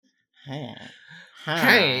Hey.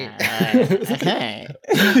 Hey. Hey.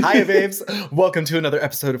 Hi, babes. Welcome to another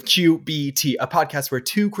episode of QBT, a podcast where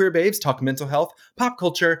two queer babes talk mental health, pop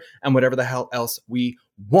culture, and whatever the hell else we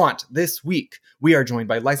want. This week, we are joined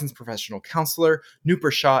by licensed professional counselor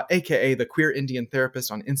Nooper Shah, aka the Queer Indian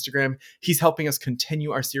Therapist on Instagram. He's helping us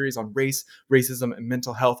continue our series on race, racism, and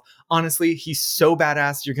mental health. Honestly, he's so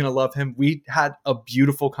badass. You're going to love him. We had a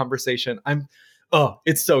beautiful conversation.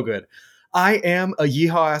 It's so good. I am a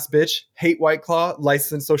yeehaw ass bitch, hate White Claw,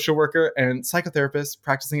 licensed social worker, and psychotherapist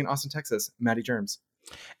practicing in Austin, Texas. Maddie Germs.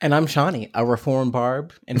 And I'm Shawnee, a reformed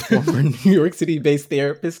barb and former New York City-based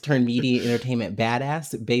therapist turned media entertainment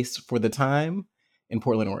badass based for the time in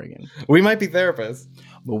Portland, Oregon. We might be therapists,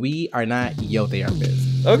 but we are not yo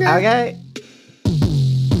therapists. Okay.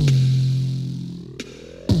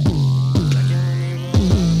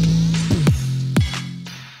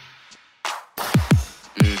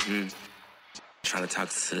 Trying to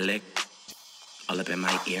talk slick all up in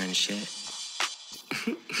my ear and shit.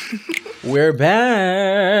 We're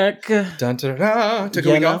back. Dun, dun, dun, dun. Took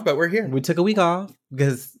a week off, but we're here. We took a week off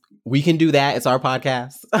because we can do that. It's our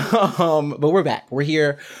podcast. But we're back. We're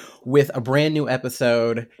here with a brand new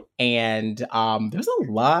episode. And there's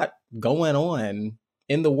a lot going on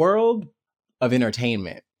in the world of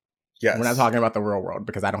entertainment. Yes. We're not talking about the real world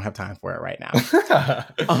because I don't have time for it right now.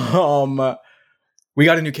 We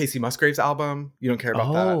got a new Casey Musgraves album. You don't care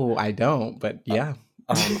about that? Oh, I don't, but yeah.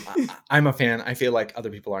 I'm a fan. I feel like other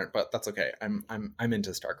people aren't, but that's okay. I'm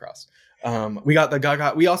into Starcrossed. We got the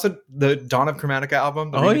Gaga. We also the Dawn of Chromatica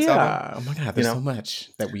album. The remix album. Oh my god, there's so much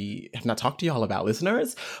that we have not talked to y'all about,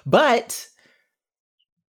 listeners. But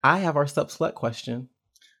I have our Sup Slut question.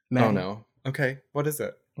 Maddie. Oh no. Okay, what is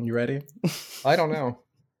it? You ready? I don't know.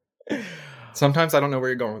 Sometimes I don't know where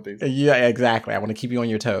you're going with these. Yeah, exactly. I want to keep you on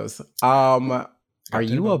your toes. Are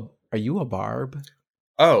you a barb?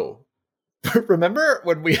 Oh, remember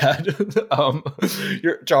when we had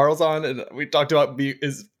your Charles on and we talked about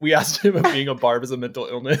we asked him if being a barb is a mental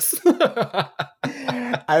illness.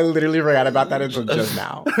 I literally forgot about that until just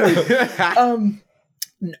now.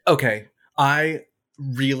 Okay, I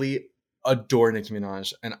really adore Nicki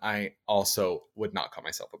Minaj, and I also would not call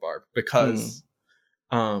myself a barb because,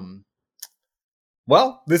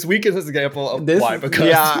 well, this week is an example of why.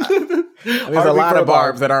 Because there's a lot of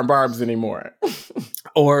barbs that aren't barbs anymore.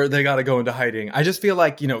 Or they got to go into hiding. I just feel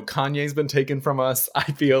like, Kanye's been taken from us. I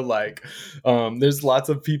feel like there's lots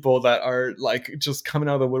of people that are like just coming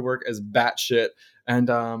out of the woodwork as batshit.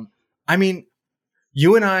 And I mean,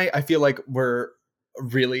 you and I feel like we're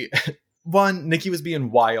really... One, Nicki was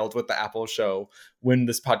being wild with the Apple show when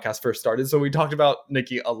this podcast first started. So we talked about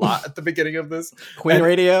Nicki a lot at the beginning of this. Queen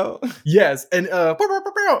Radio. Yes. And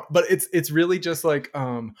but it's really just like,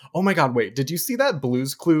 oh my God, wait, did you see that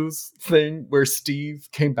Blue's Clues thing where Steve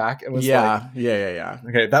came back and was yeah.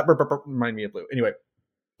 Okay, that reminded me of Blue. Anyway,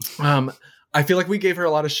 I feel like we gave her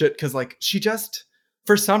a lot of shit because like she just,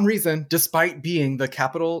 for some reason, despite being the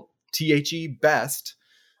capital THE best,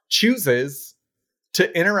 chooses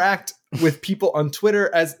to interact with people on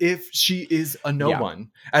Twitter as if she is a no one,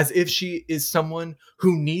 as if she is someone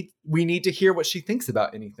who we need to hear what she thinks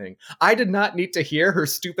about anything. I did not need to hear her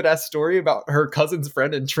stupid ass story about her cousin's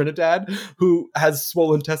friend in Trinidad who has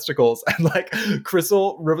swollen testicles, and like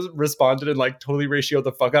Crystal responded and like totally ratioed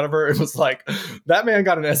the fuck out of her. It was like, that man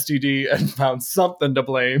got an STD and found something to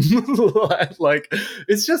blame. Like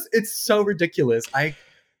it's so ridiculous. I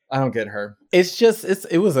don't get her.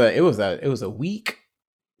 It was a week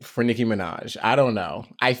for Nicki Minaj. I don't know.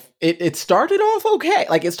 It started off okay.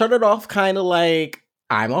 Like it started off kind of like,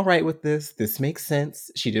 I'm all right with this. This makes sense.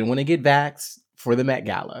 She didn't want to get vaxxed for the Met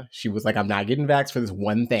Gala. She was like, I'm not getting vaxxed for this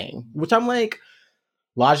one thing, which I'm like,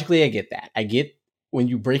 logically, I get that. I get when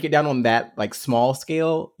you break it down on that like small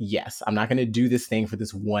scale. Yes, I'm not going to do this thing for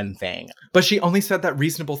this one thing. But she only said that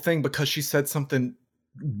reasonable thing because she said something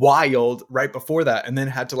wild right before that and then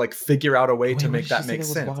had to like figure out a way to make that make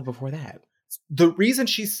sense. Wild before that. The reason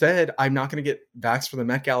she said I'm not going to get vaxxed for the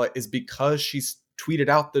Met Gala is because she's tweeted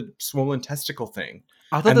out the swollen testicle thing.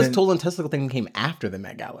 I thought the swollen testicle thing came after the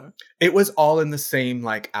Met Gala. It was all in the same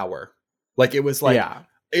like hour. Like it was like,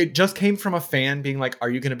 it just came from a fan being like, are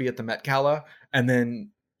you going to be at the Met Gala? And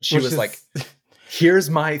then she was like, here's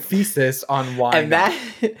my thesis on why.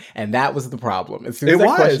 And that was the problem. As soon as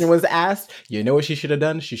that question was asked, you know what she should have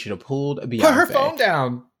done? She should have pulled a Beyonce. Put her phone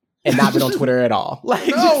down. And not been on Twitter at all. Like,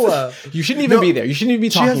 no, you shouldn't even be there. You shouldn't even be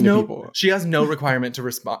talking to people. She has no requirement to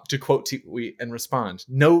respond, to quote tweet and respond.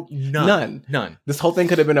 None. This whole thing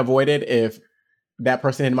could have been avoided if that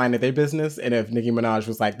person had minded their business, and if Nicki Minaj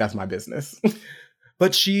was like, "That's my business."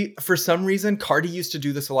 But she, for some reason, Cardi used to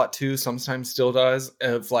do this a lot too. Sometimes still does.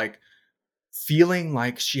 Of like, feeling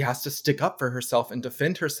like she has to stick up for herself and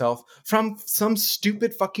defend herself from some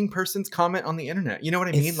stupid fucking person's comment on the internet. You know what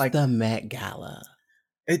I mean? It's Like the Met Gala.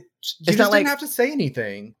 you It's just not didn't like have to say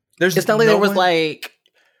anything. it's not like there was like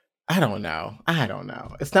I don't know.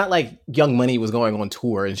 It's not like Young Money was going on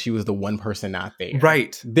tour and she was the one person not there.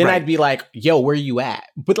 Right. Then right. I'd be like, yo, where you at?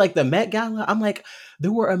 But like the Met Gala, I'm like,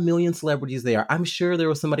 there were a million celebrities there. I'm sure there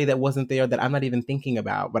was somebody that wasn't there that I'm not even thinking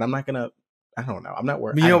about, but I'm not gonna, I don't know. I'm not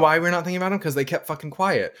worried. You know why we're not thinking about them? Because they kept fucking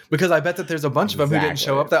quiet. Because I bet that there's a bunch of them who didn't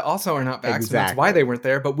show up that also are not vaxxed. That's why they weren't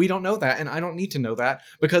there. But we don't know that. And I don't need to know that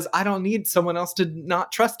because I don't need someone else to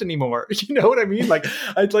not trust anymore. You know what I mean? Like,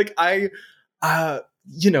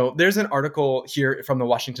 there's an article here from the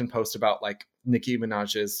Washington Post about like Nicki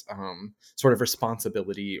Minaj's sort of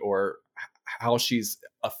responsibility or how she's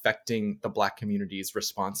affecting the Black community's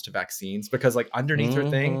response to vaccines. Because like underneath her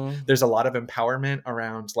thing, there's a lot of empowerment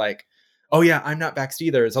around like, oh yeah, I'm not vaxxed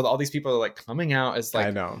either. So all these people are like coming out as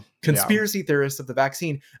like conspiracy theorists of the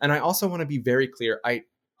vaccine. And I also want to be very clear.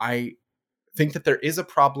 I think that there is a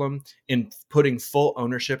problem in putting full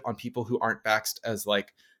ownership on people who aren't vaxxed as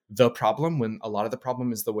like the problem, when a lot of the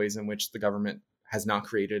problem is the ways in which the government has not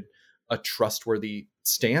created a trustworthy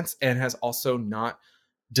stance and has also not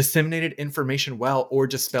disseminated information well or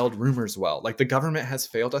dispelled rumors well. Like the government has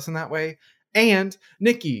failed us in that way. And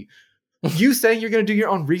Nikki, you saying you're going to do your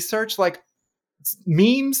own research, like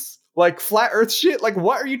memes, like flat earth shit. Like,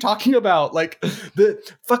 what are you talking about? Like the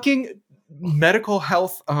fucking medical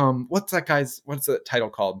health. What's the title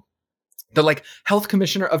called? The like health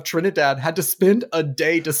commissioner of Trinidad had to spend a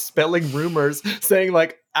day dispelling rumors saying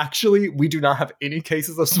like, actually, we do not have any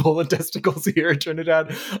cases of swollen testicles here in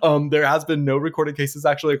Trinidad. There has been no recorded cases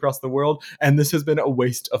actually across the world. And this has been a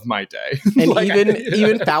waste of my day. And like,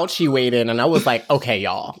 even Fauci weighed in and I was like, okay,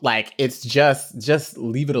 y'all, like, it's just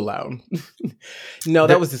leave it alone. No,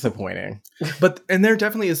 that was disappointing. And there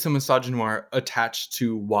definitely is some misogynoir attached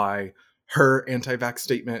to why her anti-vax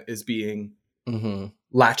statement is being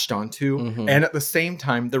latched onto. And at the same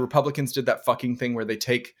time, the Republicans did that fucking thing where they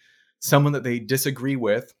take someone that they disagree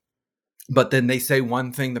with, but then they say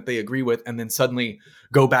one thing that they agree with and then suddenly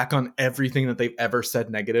go back on everything that they've ever said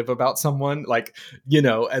negative about someone, like, you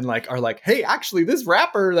know, and like are like, hey, actually this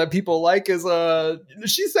rapper that people like is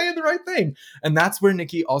she's saying the right thing. And that's where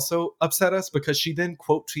Nikki also upset us, because she then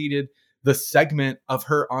quote tweeted the segment of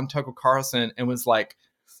her on Tucker Carlson and was like,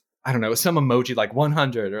 I don't know, some emoji like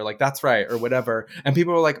 100 or like that's right or whatever. And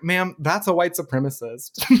people were like, ma'am, that's a white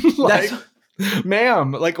supremacist. Like,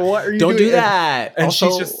 ma'am, like what are you doing? Don't do that. And also,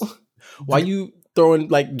 she's just, why you throwing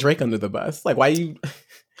like Drake under the bus? Like, why you?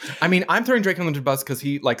 I mean, I'm throwing Drake under the bus because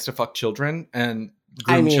he likes to fuck children and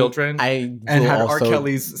groom children. And had R.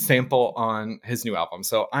 Kelly's sample on his new album.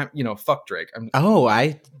 So I'm, fuck Drake.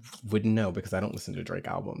 I wouldn't know because I don't listen to Drake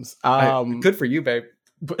albums. Good for you, babe.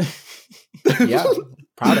 Yeah,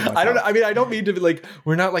 proud of myself. I don't know. I mean, I don't mean to be like,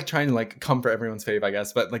 we're not like trying to like come for everyone's fave, I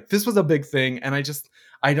guess. But like, this was a big thing. And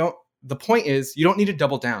the point is, you don't need to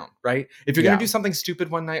double down, right? If you're going to do something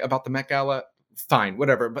stupid one night about the Met Gala, fine,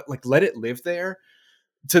 whatever. But like, let it live there.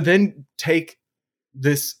 To then take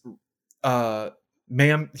this,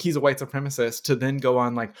 ma'am, he's a white supremacist, to then go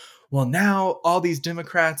on like, well, now all these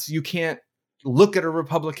Democrats, you can't look at a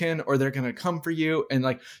Republican or they're going to come for you. And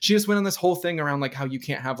like, she just went on this whole thing around like how you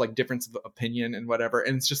can't have like difference of opinion and whatever.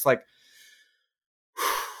 And it's just like,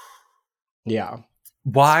 yeah.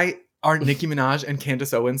 Why are Nicki Minaj and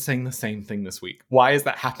Candace Owens saying the same thing this week? Why is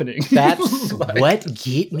that happening? That's what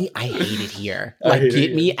get me. I hate it here. Like,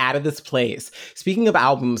 get me out of this place. Speaking of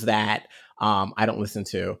albums that I don't listen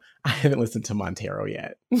to, I haven't listened to Montero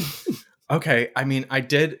yet. Okay, I mean, I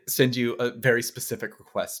did send you a very specific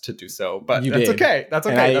request to do so, but that's okay. That's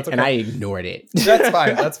okay. And I ignored it. That's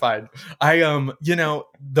fine. That's fine. I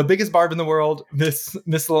the biggest barb in the world,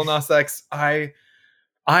 Miss Lil Nas X. I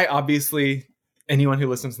obviously, anyone who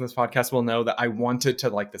listens to this podcast will know that I wanted to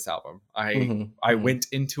like this album. I went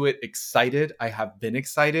into it excited. I have been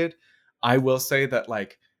excited. I will say that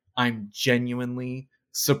like I'm genuinely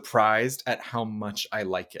surprised at how much I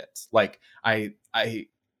like it. Like I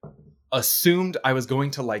assumed I was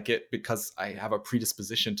going to like it because I have a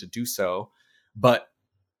predisposition to do so. But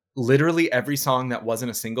literally every song that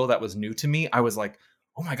wasn't a single that was new to me, I was like,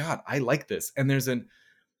 oh my God, I like this. And there's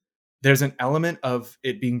an element of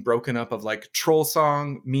it being broken up of like troll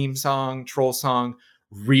song, meme song, troll song,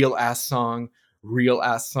 real ass song, real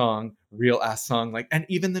ass song, real ass song. Like, and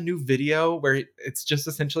even the new video where it's just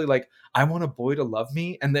essentially like, I want a boy to love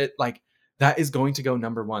me. And that is going to go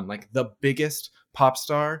number one. Like the biggest pop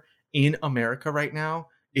star in America right now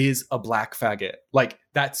is a black faggot. Like,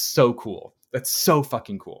 that's so cool. That's so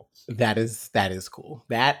fucking cool. That is cool.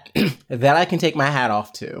 That I can take my hat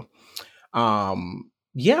off to.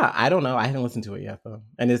 Yeah, I don't know. I haven't listened to it yet though.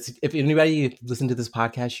 And it's, if anybody listened to this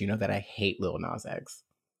podcast, you know that I hate Lil Nas X,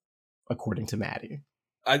 according to Maddie.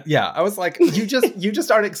 I was like, you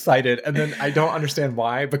just aren't excited, and then I don't understand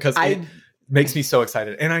why, because it makes me so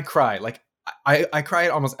excited, and I cry. Like I cry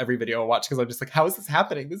at almost every video I watch because I'm just like, how is this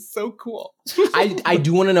happening? This is so cool. I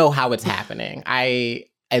do want to know how it's happening.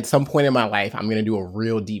 At some point in my life, I'm gonna do a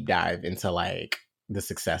real deep dive into like the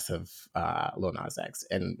success of Lil Nas X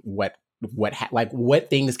and what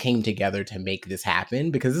things came together to make this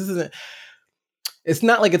happen, because this isn't. It's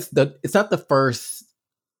not like it's not the first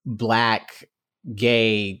Black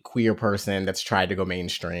gay queer person that's tried to go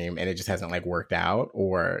mainstream and it just hasn't like worked out,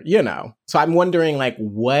 or so I'm wondering like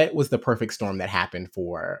what was the perfect storm that happened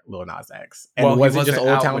for Lil Nas X, and was it just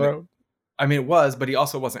Old Town Road? I mean, it was, but he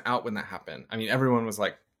also wasn't out when that happened. I mean, everyone was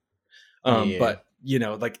like but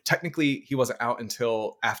like technically he wasn't out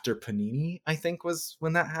until after Panini, I think, was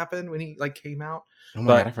when that happened, when he like came out. Oh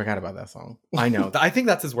my God, I forgot about that song. I know. I think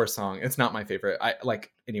that's his worst song. It's not my favorite.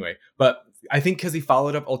 Anyway, but I think because he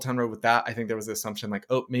followed up Old Town Road with that, I think there was the assumption like,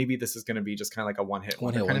 oh, maybe this is going to be just kind of like a one-hit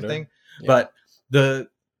wonder kind of thing. Yeah. But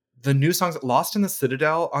the new songs, Lost in the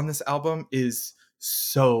Citadel on this album is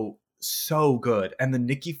so good. And the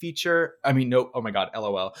Nicki feature, I mean, no, oh my God,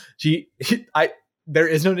 LOL. There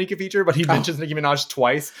is no Nicki feature, but he mentions Nicki Minaj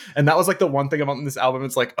twice. And that was like the one thing about this album.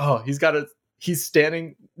 It's like, oh, he's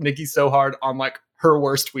standing Nicki so hard on like her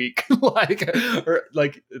worst week.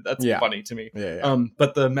 That's funny to me. Yeah.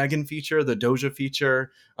 But the Megan feature, the Doja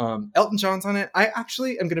feature, Elton John's on it. I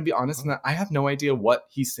actually am going to be honest in that I have no idea what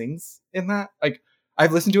he sings in that. Like,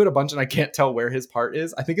 I've listened to it a bunch and I can't tell where his part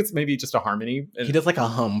is. I think it's maybe just a harmony. He does like a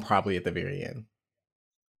hum probably at the very end.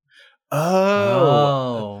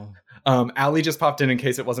 Oh. Ali just popped in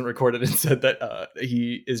case it wasn't recorded and said that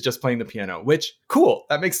he is just playing the piano, which, cool.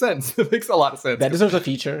 That makes sense. It makes a lot of sense. That deserves a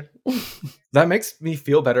feature. That makes me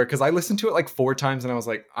feel better because I listened to it like 4 times and I was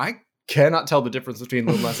like, I cannot tell the difference between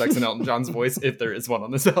Lil Nas X and Elton John's voice if there is one on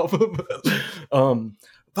this album.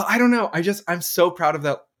 But I don't know. I'm so proud of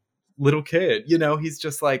that little kid. He's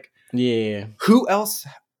just like, yeah. Who else?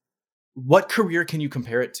 What career can you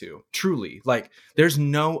compare it to? Truly, like, there's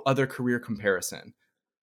no other career comparison.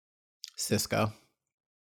 Cisco.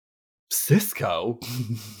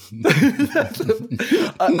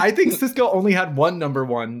 I think Cisco only had 1 number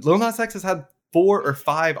one. Lil Nas X has had 4 or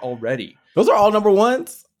 5 already. Those are all number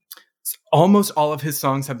ones? Almost all of his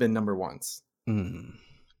songs have been number ones.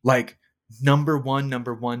 Like number one.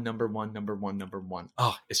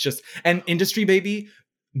 Oh, it's just, and Industry Baby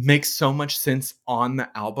makes so much sense on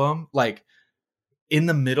the album. Like in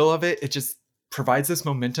the middle of it just provides this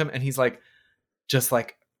momentum. And he's like, just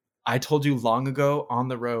like, I told you long ago on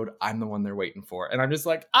the road, I'm the one they're waiting for. And I'm just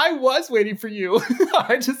like, I was waiting for you.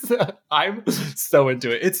 I'm so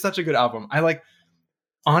into it. It's such a good album. I like,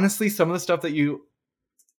 honestly, some of the stuff that you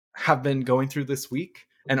have been going through this week,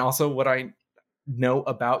 and also what I know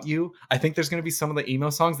about you, I think there's going to be some of the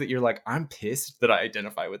emo songs that you're like, I'm pissed that I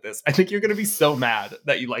identify with this. I think you're going to be so mad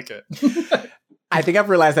that you like it. I think I've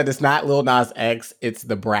realized that it's not Lil Nas X. It's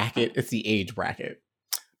the bracket. It's the age bracket.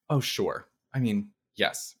 Oh, sure. I mean,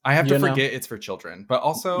 yes, I have to forget it's for children, but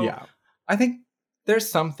also, I think there's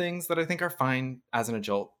some things that I think are fine as an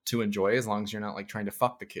adult to enjoy as long as you're not like trying to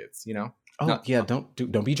fuck the kids, Oh yeah, don't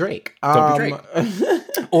be Drake. Don't be Drake.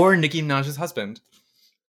 Or Nicki Minaj's husband.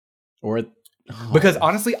 Because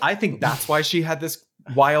honestly, I think that's why she had this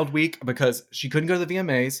wild week, because she couldn't go to the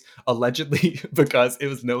VMAs allegedly because it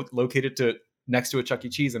was located next to a Chuck E.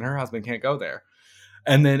 Cheese and her husband can't go there.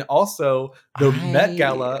 And then also the Met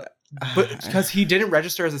Gala. But because he didn't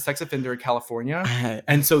register as a sex offender in California.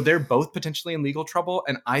 And so they're both potentially in legal trouble.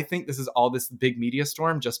 And I think this is all this big media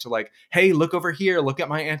storm just to like, hey, look over here. Look at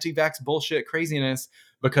my anti-vax bullshit craziness,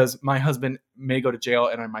 because my husband may go to jail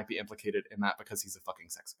and I might be implicated in that because he's a fucking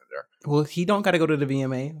sex offender. Well, he don't got to go to the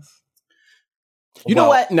VMAs. You know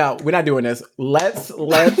what? No, we're not doing this. Let's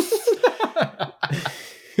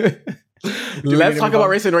Let's talk about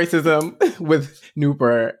race and racism with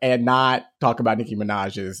Nooper and not talk about Nicki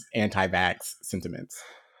Minaj's anti-vax sentiments.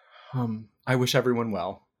 I wish everyone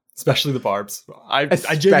well, especially the Barbs. I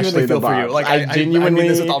genuinely feel for you. Like I genuinely I mean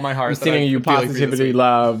this with all my heart. Sending you positivity,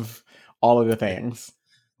 love, all of the things.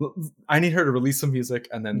 I need her to release some music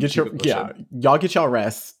and then y'all get y'all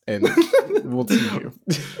rest and we'll see you.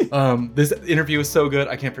 This interview is so good.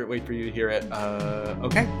 I can't wait for you to hear it.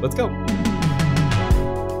 Okay, let's go.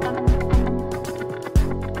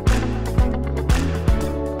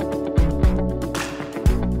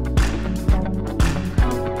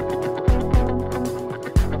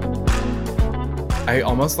 I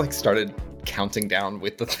almost like started counting down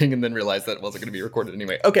with the thing and then realized that it wasn't going to be recorded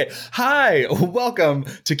anyway. Okay. Hi, welcome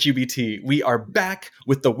to QBT. We are back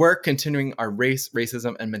with the work, continuing our race,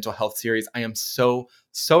 racism, and mental health series. I am so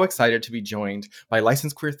excited to be joined by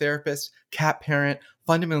licensed queer therapist, cat parent,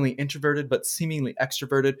 fundamentally introverted but seemingly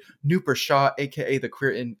extroverted, Nooper Shaw, aka the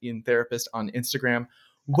Queer Indian Therapist on Instagram.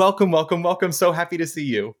 Welcome. So happy to see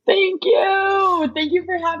you. Thank you. Thank you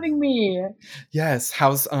for having me. Yes.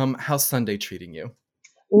 How's Sunday treating you?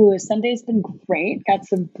 Ooh, Sunday's been great. Got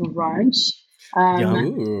some brunch.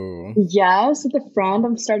 Ooh. Yes, with a friend.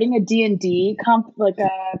 I'm starting a D&D comp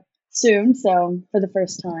soon, so for the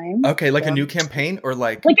first time. Okay, like so. a new campaign or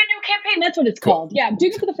like a new campaign, that's what it's Cool. called. Yeah, I'm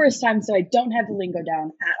doing it for the first time, so I don't have the lingo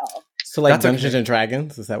down at all. So like That's Dungeons okay. and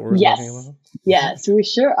Dragons, is that what we're Yes. talking about? Yes, we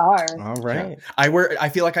sure are. All right. Yeah. I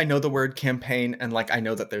feel like I know the word campaign and like I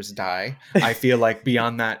know that there's die. I feel like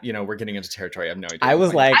beyond that, we're getting into territory. I have no idea. I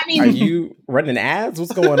was like, are you running ads?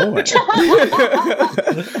 What's going on? Listen,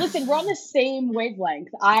 we're on the same wavelength.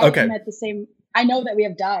 I know that we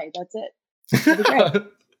have die. That's it. That'd be great.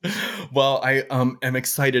 Well, I am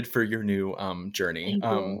excited for your new journey. Thank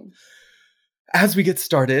you. As we get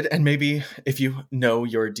started, and maybe if you know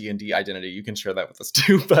your D&D identity, you can share that with us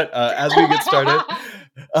too. But as we get started,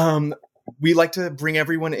 we like to bring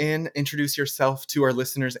everyone in, introduce yourself to our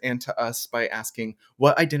listeners and to us by asking,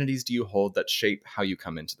 what identities do you hold that shape how you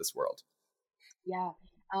come into this world? Yeah,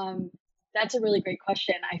 that's a really great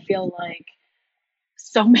question. I feel like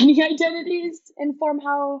so many identities inform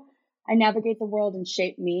how I navigate the world and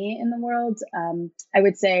shape me in the world. I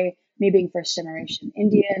would say me being first generation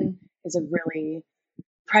Indian is a really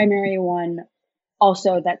primary one.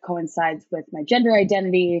 Also, that coincides with my gender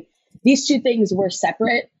identity. These two things were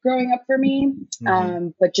separate growing up for me,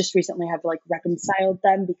 but just recently have like reconciled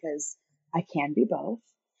them because I can be both.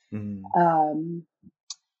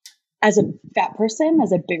 As a fat person,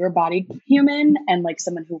 as a bigger bodied human, and like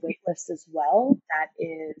someone who weightlifts as well, that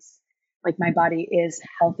is like my body is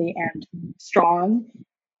healthy and strong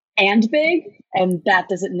and big, and that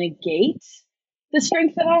doesn't negate the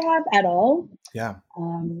strength that I have at all. Yeah.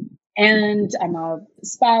 And I'm a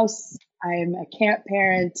spouse. I'm a cat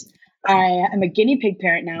parent. I'm a guinea pig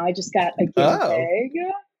parent now. I just got a guinea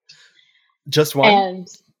pig. Just one? And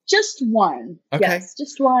just one. Okay. Yes,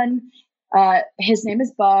 just one. His name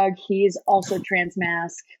is Bug. He's also trans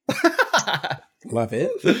mask. Love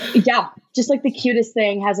it. Yeah, just like the cutest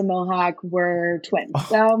thing, has a mohawk. We're twins.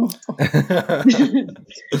 So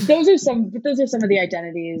those are some of the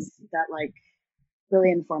identities that like really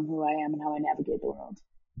inform who I am and how I navigate the world.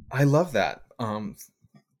 I love that.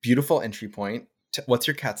 Beautiful entry point. What's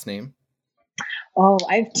your cat's name? Oh,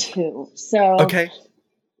 I have two. So okay.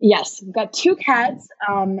 Yes, we've got two cats.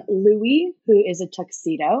 Louie, who is a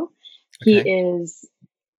tuxedo. He is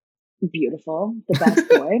beautiful, the best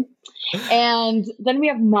boy. And then we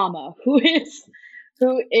have Mama, who is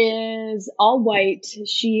all white.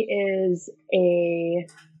 She is a.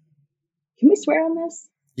 Can we swear on this?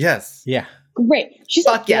 Yes. Yeah. Great. She's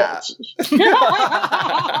Fuck a yeah. bitch.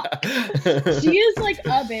 She is like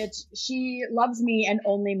a bitch. She loves me and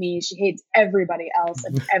only me. She hates everybody else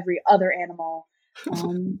and every other animal. So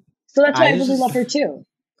that's why I really love her too.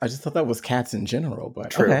 I just thought that was cats in general,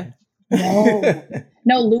 but True. Okay.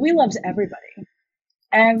 No, Louie loves everybody.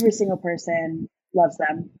 Every single person loves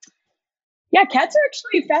them. Yeah, cats are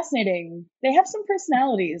actually fascinating. They have some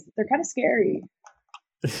personalities. They're kind of scary.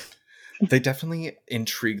 They definitely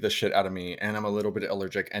intrigue the shit out of me, and I'm a little bit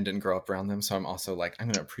allergic and didn't grow up around them, so I'm also like, I'm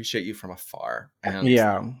going to appreciate you from afar. And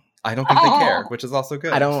yeah. I don't think they care, which is also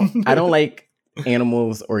good. I don't like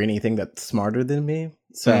animals or anything that's smarter than me.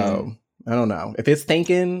 So I don't know. If it's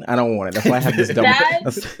thinking, I don't want it. That's why I have this dumb.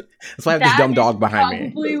 That's why I have this dumb dog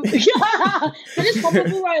behind me. Yeah, that is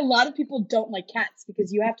probably why a lot of people don't like cats,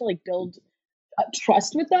 because you have to like build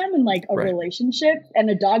trust with them and like a relationship. And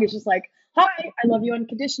a dog is just like, hi, I love you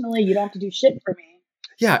unconditionally. You don't have to do shit for me.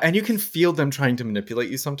 Yeah, and you can feel them trying to manipulate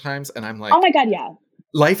you sometimes, and I'm like, oh my god, yeah.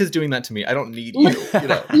 Life is doing that to me. I don't need you.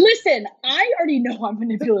 Listen, I already know I'm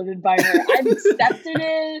manipulated by her. I've accepted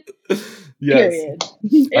it. Yes. Period.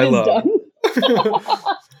 It is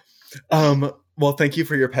done. Well, thank you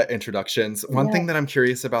for your pet introductions. One thing that I'm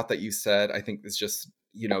curious about that you said, I think is just,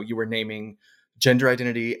 you were naming gender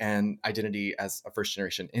identity and identity as a first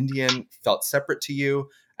generation Indian felt separate to you,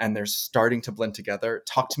 and they're starting to blend together.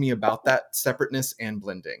 Talk to me about that separateness and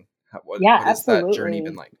blending. What has that journey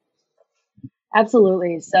been like?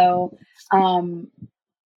 Absolutely. So, I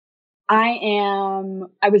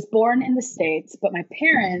was born in the States, but my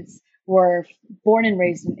parents were born and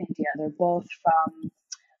raised in India. They're both from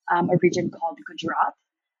a region called Gujarat,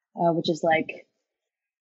 which is like,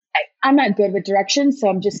 I'm not good with directions, so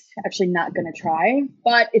I'm just actually not going to try.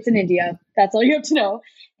 But it's in India. That's all you have to know.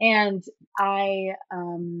 And I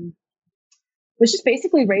was just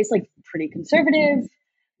basically raised like pretty conservative,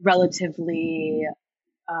 relatively.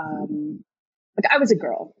 Like I was a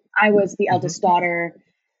girl. I was the eldest daughter.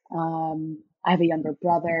 I have a younger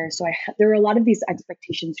brother, so there were a lot of these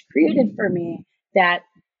expectations created for me that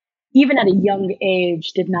even at a young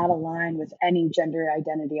age did not align with any gender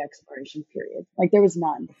identity exploration period. Like there was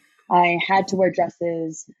none. I had to wear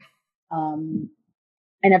dresses. I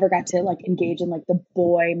never got to like engage in like the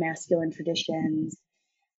boy masculine traditions.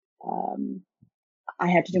 I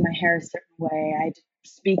had to do my hair a certain way. I had to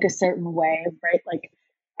speak a certain way, right? Like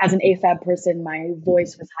as an AFAB person, my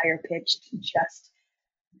voice was higher pitched just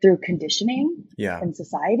through conditioning in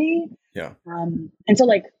society. Yeah. And so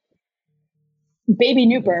like baby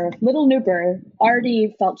Nooper, little Nooper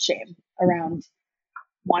already felt shame around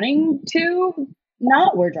wanting to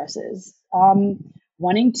not wear dresses,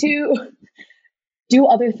 wanting to do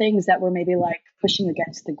other things that were maybe like pushing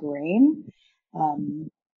against the grain.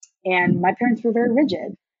 And my parents were very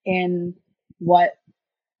rigid in what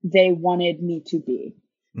they wanted me to be.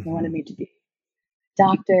 They wanted me to be a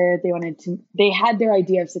doctor. They had their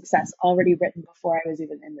idea of success already written before I was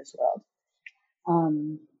even in this world.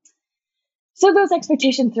 So those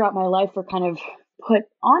expectations throughout my life were kind of put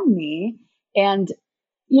on me. And,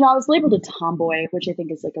 you know, I was labeled a tomboy, which I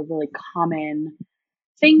think is like a really common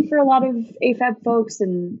thing for a lot of AFAB folks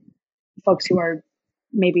and folks who are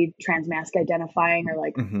maybe transmasc identifying or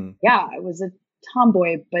like, yeah, I was a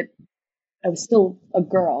tomboy, but I was still a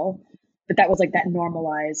girl. But that was like that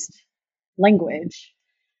normalized language.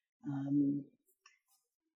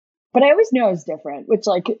 But I always knew I was different, which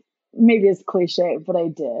like maybe is cliche, but I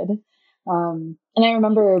did. And I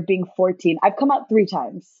remember being 14. I've come out 3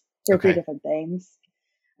 times for 3 different things.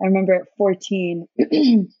 I remember at 14,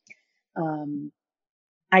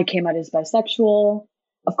 I came out as bisexual.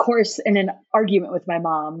 Of course, in an argument with my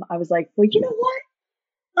mom, I was like, well, you know what?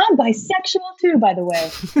 I'm bisexual too, by the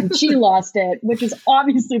way. And she lost it, which is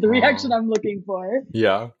obviously the reaction I'm looking for.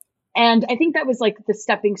 Yeah. And I think that was like the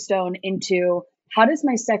stepping stone into how does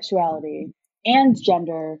my sexuality and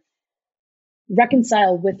gender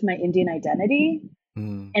reconcile with my Indian identity?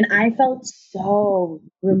 And I felt so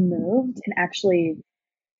removed and actually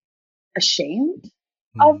ashamed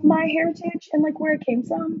of my heritage and like where it came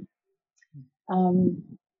from.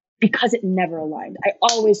 Because it never aligned. I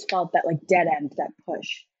always felt that like dead end, that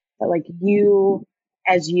push, that like you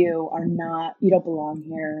as you are not, you don't belong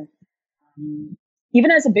here.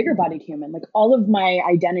 Even as a bigger bodied human, like all of my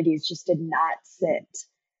identities just did not sit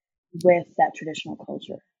with that traditional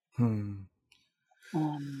culture.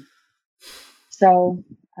 So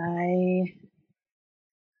I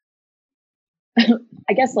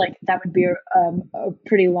guess like that would be a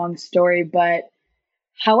pretty long story, but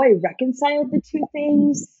how I reconciled the two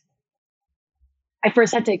things, I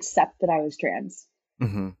first had to accept that I was trans.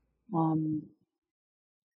 And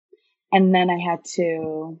then I had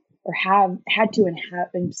to, or had to and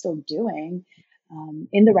have been still doing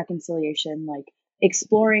in the reconciliation, like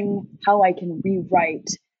exploring how I can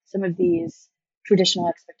rewrite some of these traditional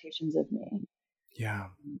expectations of me. Yeah.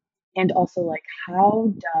 And also like,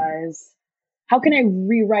 how can I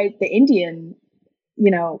rewrite the Indian,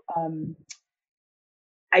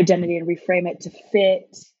 identity and reframe it to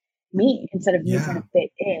fit me instead of me trying to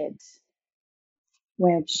fit it,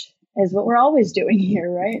 which is what we're always doing here,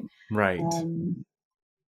 right? Right.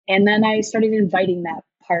 And then I started inviting that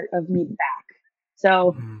part of me back.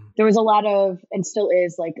 So there was a lot of, and still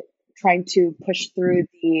is, like trying to push through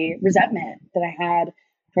the resentment that I had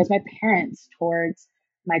towards my parents, towards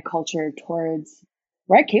my culture, towards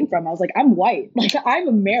where I came from. I was like, I'm white, like I'm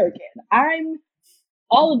American, I'm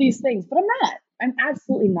all of these things, but I'm not. I'm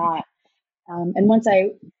absolutely not. And once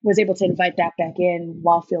I was able to invite that back in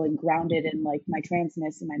while feeling grounded in like my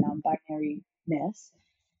transness and my non-binary-ness,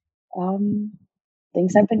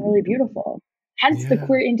 things have been really beautiful. Hence the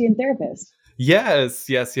queer Indian therapist. Yes.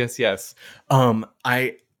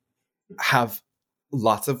 I have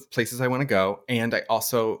lots of places I want to go. And I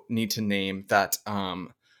also need to name that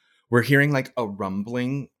we're hearing like a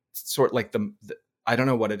rumbling sort, like the I don't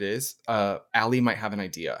know what it is. Allie might have an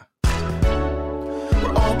idea.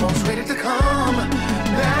 We're almost ready to come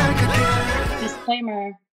back again.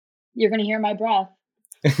 Disclaimer, you're going to hear my breath.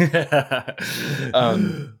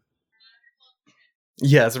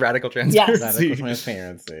 Yes, radical transparency. Yes. Radical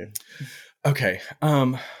transparency. Okay.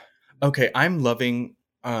 Okay, I'm loving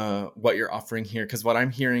what you're offering here, because what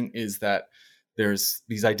I'm hearing is that there's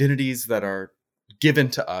these identities that are given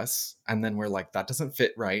to us, and then we're like, that doesn't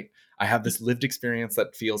fit right. I have this lived experience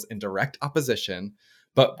that feels in direct opposition,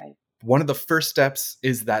 but one of the first steps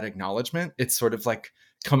is that acknowledgement. It's sort of like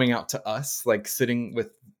coming out to us, like sitting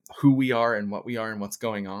with who we are and what we are and what's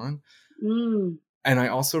going on. And I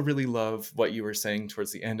also really love what you were saying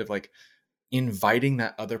towards the end of like inviting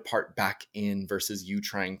that other part back in versus you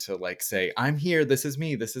trying to like say, I'm here, this is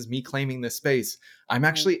me claiming this space. I'm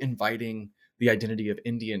actually inviting the identity of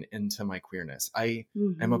Indian into my queerness. I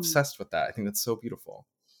am obsessed with that. I think that's so beautiful.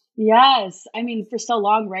 Yes. I mean, for so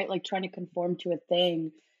long, right? Like trying to conform to a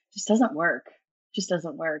thing just doesn't work.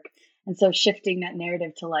 And so shifting that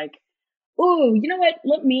narrative to like, oh, you know what?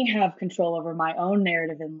 Let me have control over my own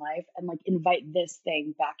narrative in life and like invite this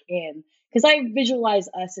thing back in. Because I visualize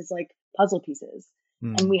us as like puzzle pieces.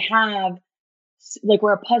 And we have, like,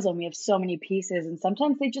 we're a puzzle and we have so many pieces. And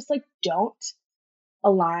sometimes they just like don't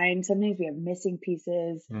align. Sometimes we have missing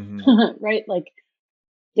pieces, right? Like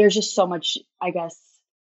there's just so much, I guess,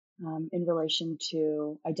 in relation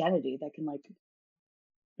to identity that can like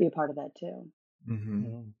be a part of that too.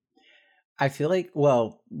 I feel like,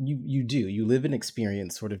 well, you live and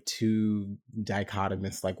experience sort of two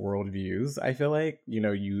dichotomous like worldviews. I feel like, you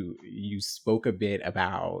know, you spoke a bit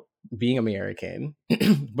about being American,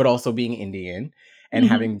 but also being Indian and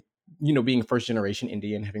having, you know, being first generation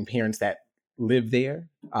Indian, having parents that live there.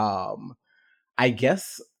 I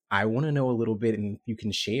guess I want to know a little bit, and you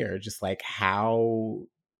can share just like how,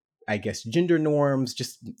 I guess, gender norms,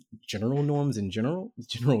 just general norms in general,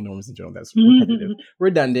 that's repetitive,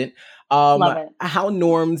 redundant. Love it. How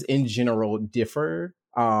norms in general differ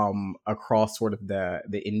across sort of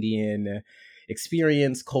the Indian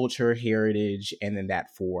experience, culture, heritage, and then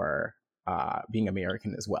that for being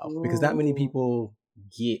American as well. Because not many people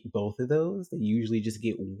get both of those. They usually just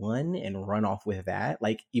get one and run off with that.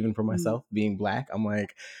 Like even for myself, being Black, I'm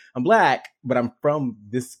like, I'm Black, but I'm from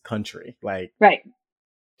this country. Like, right.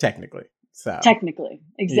 Technically.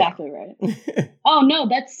 Exactly right. Oh no,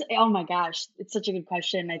 oh my gosh, it's such a good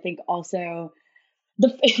question. I think also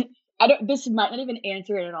this might not even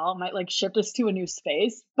answer it at all. It might like shift us to a new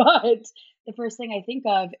space, but the first thing I think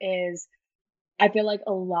of is I feel like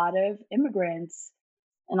a lot of immigrants,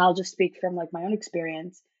 and I'll just speak from like my own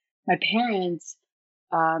experience, my parents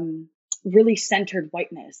really centered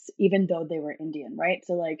whiteness, even though they were Indian, right?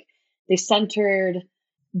 So like they centered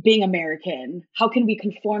being American. How can we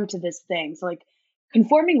conform to this thing? So like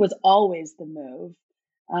conforming was always the move.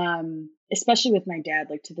 Especially with my dad,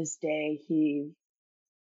 like to this day, he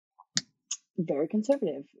very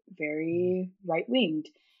conservative, very right-winged.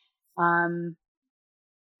 And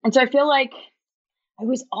so I feel like I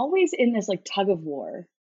was always in this like tug of war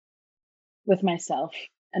with myself.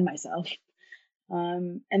 And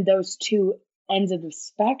those two ends of the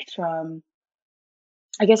spectrum,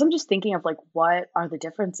 I guess I'm just thinking of like, what are the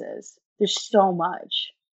differences? There's so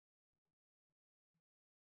much.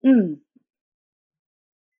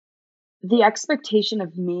 The expectation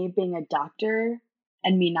of me being a doctor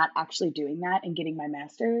and me not actually doing that and getting my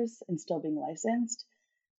master's and still being licensed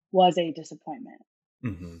was a disappointment.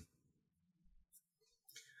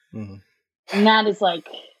 And that is like,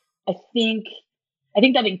 I think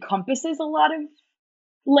that encompasses a lot of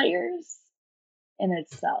layers in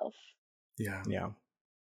itself. Yeah.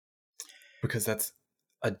 Because that's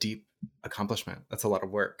a deep accomplishment. That's a lot of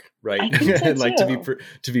work, right? I think so Like too.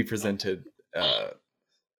 to be presented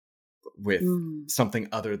with something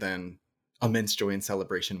other than immense joy and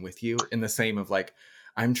celebration with you, in the same of like,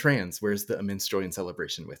 I'm trans, where's the immense joy and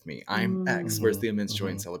celebration with me? I'm X, where's the immense joy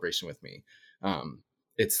and celebration with me?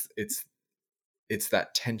 It's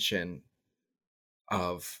that tension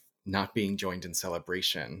of not being joined in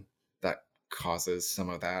celebration that causes some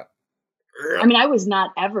of that. I mean, I was not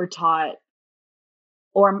ever taught,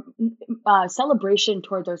 or celebration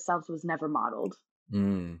towards ourselves was never modeled.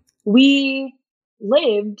 We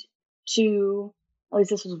lived to, at least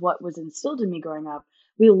this was what was instilled in me growing up,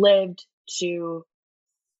 we lived to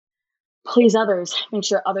please others, make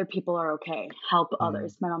sure other people are okay, help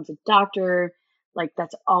others. My mom's a doctor. Like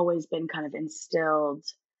that's always been kind of instilled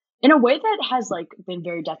in a way that has like been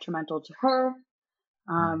very detrimental to her,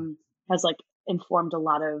 has like informed a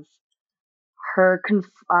lot of her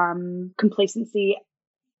complacency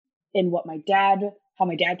in how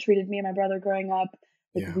my dad treated me and my brother growing up.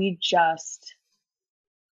 Like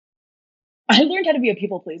I learned how to be a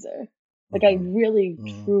people pleaser. Like I really,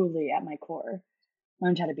 truly at my core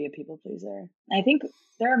learned how to be a people pleaser. And I think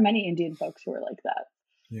there are many Indian folks who are like that.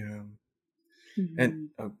 Yeah. And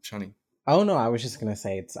Shani. Oh no, I was just gonna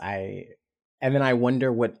say and then I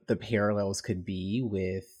wonder what the parallels could be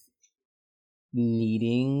with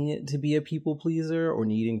needing to be a people pleaser or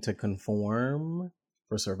needing to conform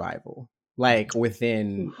for survival, like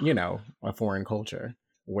within, you know, a foreign culture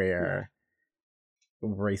where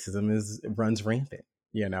racism runs rampant.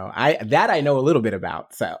 You know, I know a little bit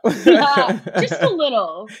about, so Just a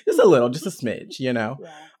little, just a smidge, you know.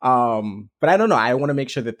 yeah. But I don't know. I want to make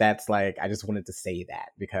sure that that's like, I just wanted to say that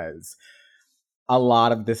because a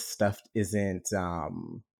lot of this stuff isn't,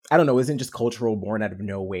 I don't know, isn't just cultural, born out of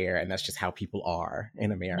nowhere, and that's just how people are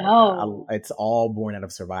in America. No. It's all born out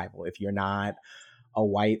of survival. If you're not a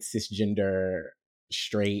white cisgender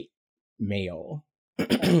straight male,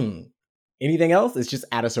 anything else is just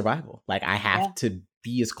out of survival. Like I have to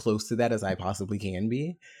be as close to that as I possibly can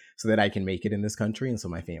be so that I can make it in this country and so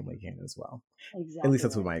my family can as well. Exactly. At least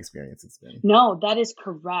that's what my experience has been. No, that is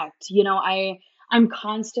correct. You know, I'm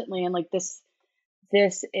constantly, and like this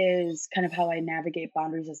is kind of how I navigate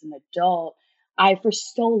boundaries as an adult. I for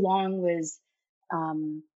so long was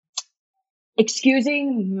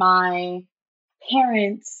excusing my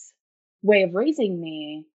parents' way of raising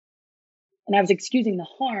me, and I was excusing the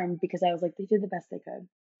harm because I was like, they did the best they could.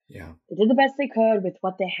 Yeah. They did the best they could with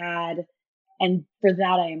what they had, and for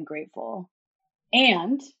that I am grateful.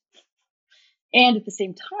 And at the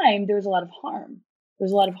same time, there was a lot of harm.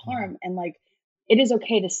 There's a lot of harm, and like it is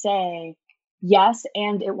okay to say yes,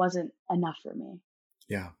 and it wasn't enough for me.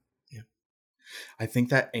 Yeah. Yeah. I think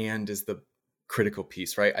that "and" is the critical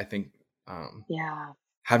piece, right? I think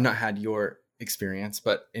have not had your experience,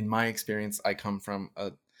 but in my experience, I come from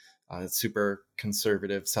a super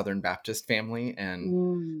conservative Southern Baptist family.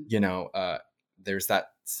 And, you know, there's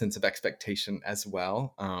that sense of expectation as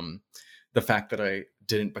well. The fact that I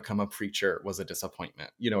didn't become a preacher was a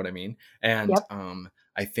disappointment. You know what I mean? And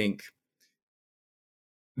I think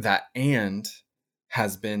that "and"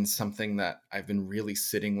 has been something that I've been really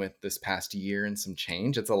sitting with this past year and some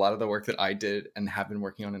change. It's a lot of the work that I did and have been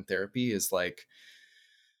working on in therapy is like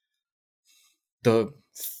the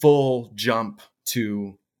full jump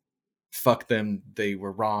to fuck them, they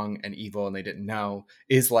were wrong and evil and they didn't know,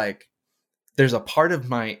 is like there's a part of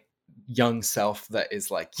my young self that is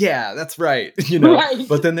like, yeah, that's right, you know. Right.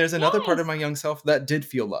 But then there's another part of my young self that did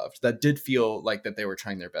feel loved, that did feel like that they were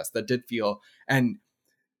trying their best, that did feel, and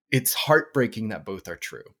it's heartbreaking that both are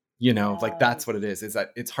true, you know. Like that's what it is that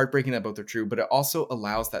it's heartbreaking that both are true, but it also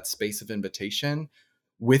allows that space of invitation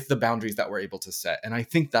with the boundaries that we're able to set. And I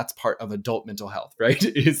think that's part of adult mental health, right?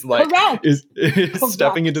 Is like, is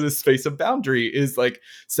stepping into this space of boundary, is like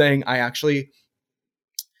saying, I actually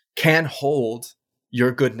can hold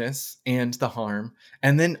your goodness and the harm,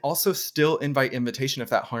 and then also still invite invitation if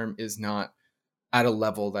that harm is not at a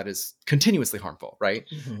level that is continuously harmful, right?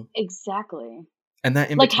 Mm-hmm. Exactly. And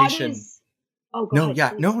that invitation. Like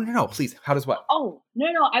ahead, no, please. How does what? Oh, no.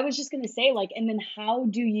 I was just going to say, like, and then how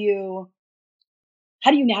do you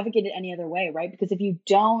navigate it any other way, right? Because if you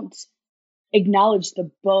don't acknowledge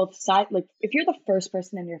the both sides, like if you're the first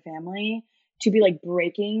person in your family to be like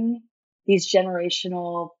breaking these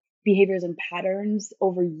generational behaviors and patterns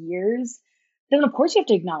over years, then of course you have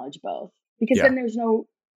to acknowledge both, because then there's no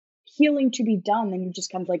healing to be done. Then you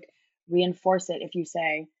just kind of like reinforce it. If you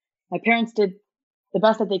say, my parents did the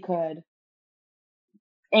best that they could,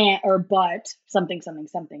 but something,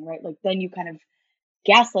 right? Like then you kind of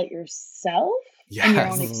gaslight yourself and your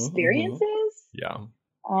own experiences. Yeah.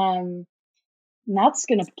 And that's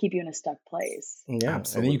going to keep you in a stuck place. Yeah.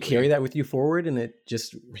 Absolutely. And then you carry that with you forward, and it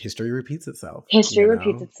just, history repeats itself. History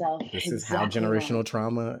repeats itself. This is how generational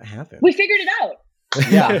trauma happens. We figured it out.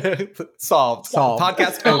 Yeah. Solved.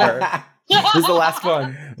 Podcast over. This is the last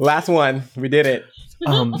one. Last one. We did it.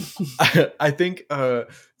 I think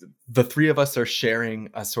the three of us are sharing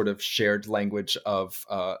a sort of shared language of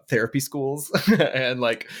therapy schools and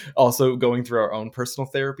like also going through our own personal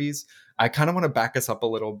therapies. I kind of want to back us up a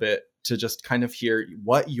little bit to just kind of hear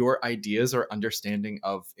what your ideas or understanding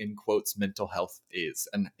of, in quotes, mental health is,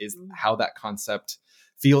 and is how that concept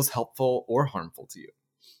feels helpful or harmful to you.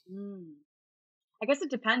 I guess it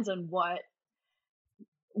depends on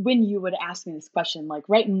when you would ask me this question. Like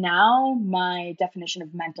right now, my definition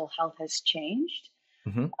of mental health has changed.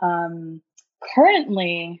 Mm-hmm.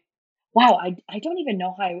 Currently, wow, I don't even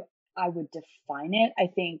know how I would define it.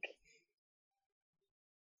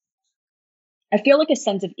 I feel like a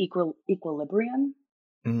sense of equilibrium,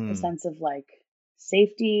 a sense of like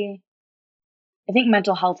safety. I think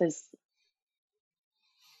mental health is,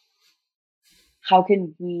 how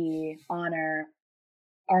can we honor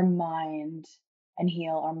our mind and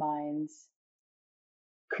heal our minds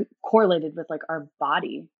correlated with like our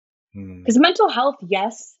body? Because mental health,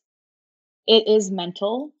 yes, it is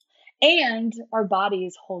mental, and our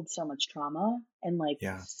bodies hold so much trauma and like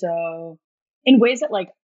so in ways that like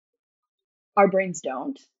our brains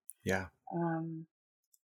don't. Yeah.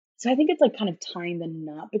 So I think it's like kind of tying the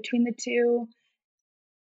knot between the two.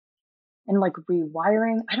 and like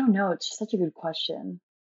rewiring? I don't know. It's just such a good question.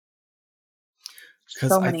 Because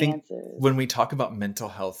So I many think answers. when we talk about mental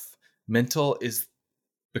health, mental is,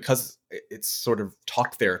 because it's sort of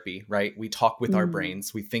talk therapy, right? We talk with our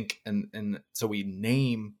brains, we think, and so we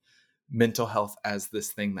name mental health as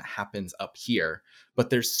this thing that happens up here, but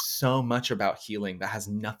there's so much about healing that has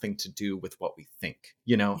nothing to do with what we think,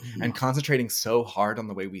 you know, and concentrating so hard on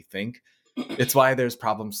the way we think. It's why there's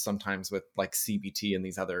problems sometimes with like CBT and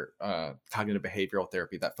these other cognitive behavioral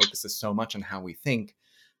therapy that focuses so much on how we think,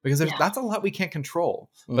 because that's a lot we can't control.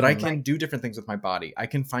 But I can do different things with my body. I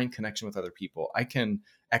can find connection with other people. I can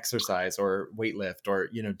exercise or weightlift or,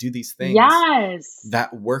 you know, do these things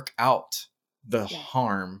that work out the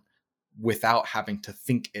harm without having to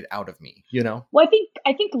think it out of me, you know? Well, I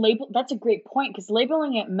think that's a great point, because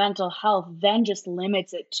labeling it mental health then just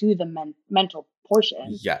limits it to the mental portion.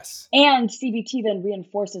 Yes. And CBT then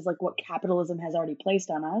reinforces like what capitalism has already placed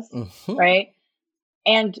on us, right?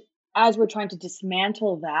 And as we're trying to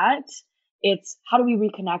dismantle that, it's how do we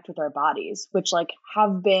reconnect with our bodies, which like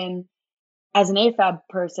have been, as an AFAB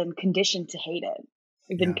person, conditioned to hate it.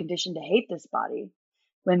 We've been conditioned to hate this body,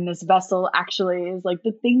 when this vessel actually is like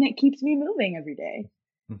the thing that keeps me moving every day.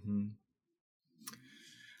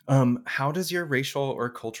 How does your racial or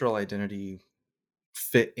cultural identity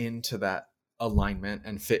fit into that alignment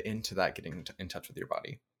and fit into that getting in touch with your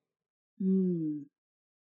body?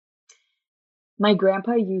 My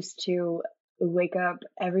grandpa used to wake up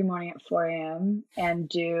every morning at 4 a.m. and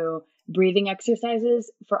do breathing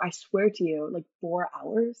exercises for, I swear to you, like 4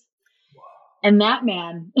 hours. Wow. And that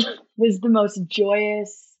man was the most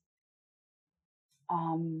joyous,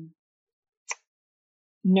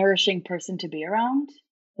 nourishing person to be around.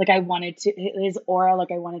 Like I wanted to, his aura,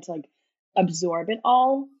 like I wanted to like absorb it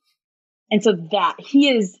all. And so that he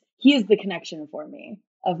is the connection for me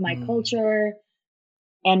of my culture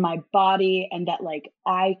and my body, and that like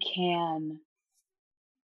I can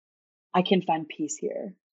find peace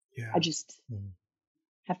here. I just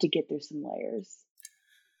have to get through some layers.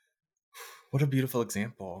 What a beautiful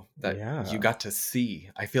example that you got to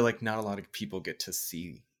see. I feel like not a lot of people get to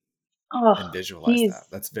see and visualize that.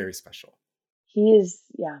 That's very special. He is,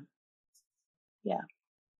 yeah.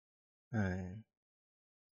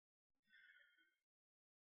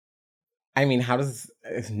 I mean, how does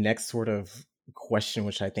next sort of question,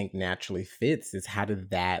 which I think naturally fits, is how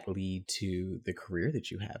did that lead to the career that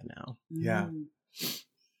you have now? Yeah.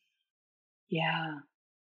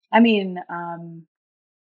 I mean,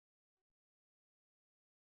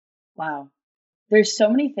 wow. There's so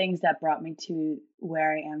many things that brought me to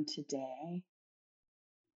where I am today.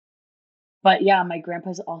 But yeah, my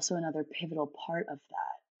grandpa's also another pivotal part of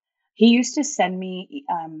that. He used to send me,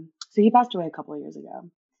 so he passed away a couple of years ago.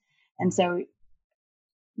 And so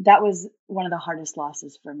that was one of the hardest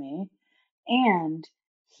losses for me. And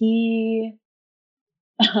he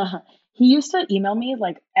used to email me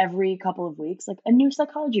like every couple of weeks, like a new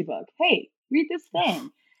psychology book. Hey, read this thing.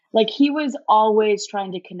 Like he was always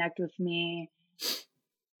trying to connect with me.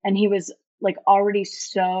 And he was like already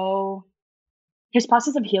so, his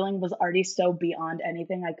process of healing was already so beyond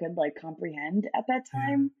anything I could like comprehend at that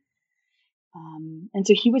time. And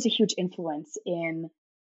so he was a huge influence in,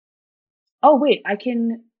 oh wait, I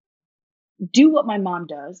can do what my mom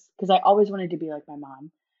does, because I always wanted to be like my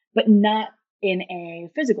mom, but not in a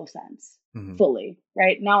physical sense fully,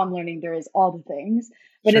 right? Now I'm learning there is all the things,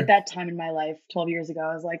 but at that time in my life, 12 years ago,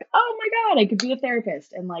 I was like, oh my God, I could be a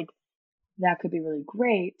therapist, and like that could be really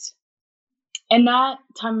great. And that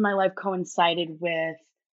time in my life coincided with,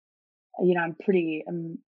 you know,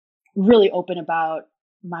 I'm really open about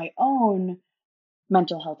my own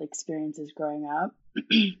mental health experiences growing up.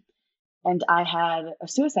 And I had a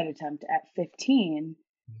suicide attempt at 15,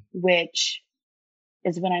 which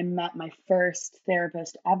is when I met my first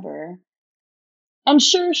therapist ever. And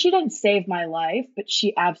sure, she didn't save my life, but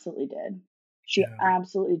she absolutely did. She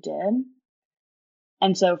absolutely did.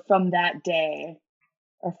 And so from that day,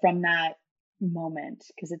 or from that moment,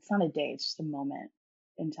 because it's not a day, it's just a moment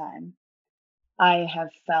in time, I have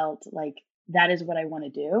felt like that is what I want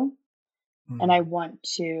to do. And I want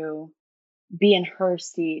to be in her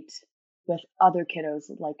seat with other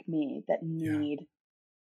kiddos like me that need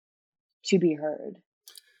to be heard.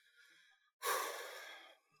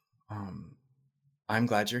 I'm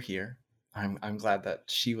glad you're here. I'm glad that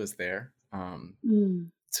she was there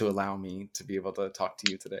to allow me to be able to talk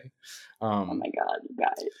to you today. Oh my God, you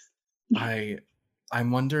guys.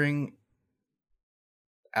 I'm wondering,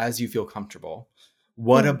 as you feel comfortable,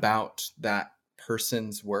 what about that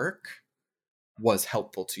person's work was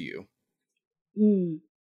helpful to you?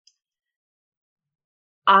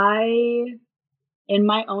 in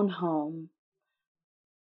my own home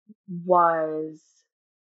was,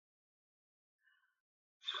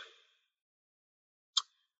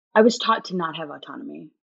 I was taught to not have autonomy.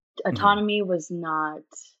 Autonomy was not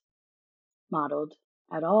modeled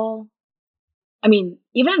at all. I mean,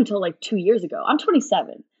 even until like 2 years ago, I'm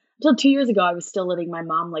 27. Until 2 years ago, I was still letting my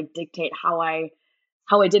mom like dictate how I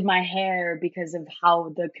did my hair because of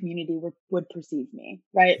how the community would perceive me,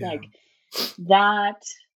 right? Yeah. Like that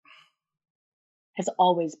has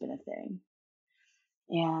always been a thing.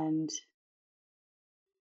 And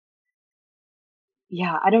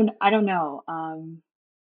yeah, I don't know.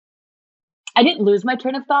 I didn't lose my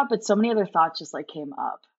train of thought, but so many other thoughts just like came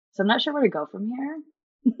up. So I'm not sure where to go from here.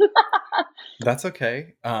 That's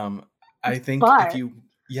okay. I think But- if you,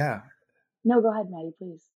 yeah. No, go ahead, Maddie,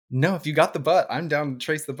 please. No, if you got the butt, I'm down to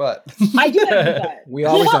trace the butt. I do have the butt. We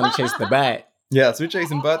always want to chase the bat. Yes, we're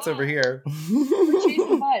chasing butts over here. We're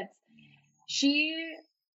chasing butts.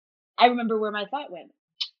 I remember where my thought went.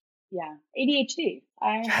 Yeah, ADHD.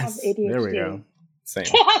 I have Yes, ADHD. There we go. Same.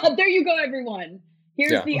 There you go, everyone.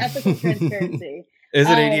 Here's Yeah. the ethical transparency. Is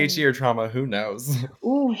it ADHD or trauma? Who knows?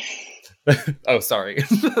 Ooh, Oh, sorry.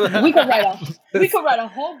 we could write a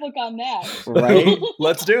whole book on that. Right?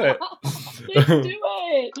 Let's do it. Let's do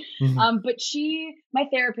it. But my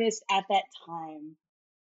therapist at that time,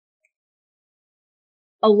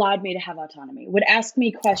 allowed me to have autonomy. Would ask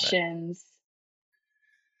me questions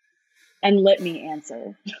and let me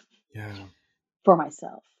answer Yeah. for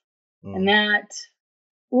myself. And that,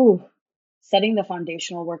 setting the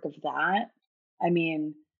foundational work of that, I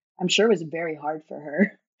mean, I'm sure it was very hard for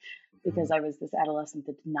her because I was this adolescent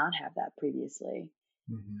that did not have that previously.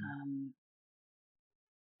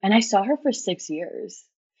 And I saw her for 6 years.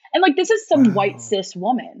 And like, this is some white cis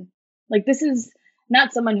woman. Like, this is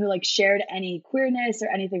not someone who like shared any queerness or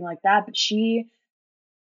anything like that, but she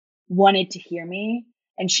wanted to hear me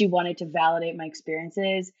and she wanted to validate my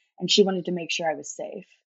experiences and she wanted to make sure I was safe.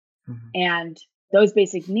 And those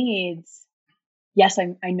basic needs, yes,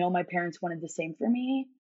 I know my parents wanted the same for me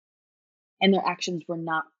and their actions were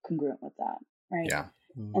not congruent with that, right? Yeah.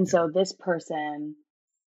 And so this person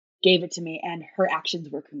gave it to me and her actions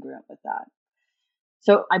were congruent with that.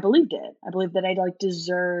 So I believed it. I believed that I like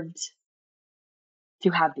deserved to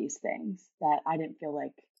have these things that I didn't feel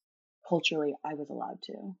like culturally I was allowed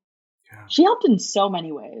to. Yeah. She helped in so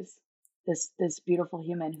many ways. This beautiful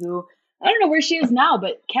human who, I don't know where she is now,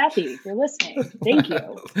 but Kathy, if you're listening, thank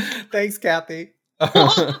you. Thanks, Kathy.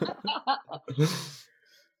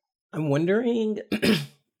 I'm wondering,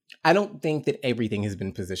 I don't think that everything has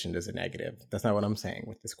been positioned as a negative. That's not what I'm saying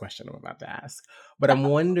with this question I'm about to ask. But I'm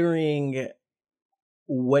wondering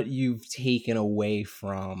what you've taken away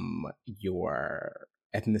from your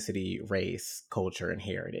ethnicity, race, culture, and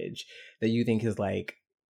heritage that you think has like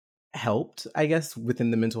helped, I guess,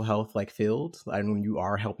 within the mental health like field. And when you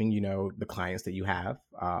are helping, the clients that you have,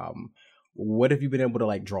 what have you been able to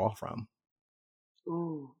like draw from?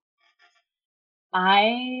 Ooh.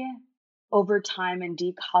 I, over time in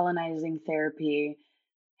decolonizing therapy,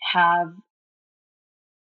 have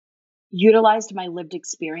utilized my lived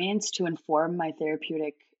experience to inform my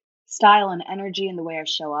therapeutic style and energy and the way I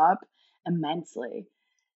show up immensely.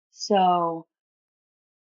 So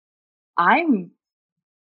I'm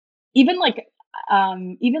even like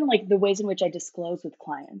the ways in which I disclose with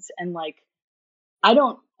clients and like I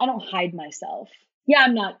don't hide myself. Yeah,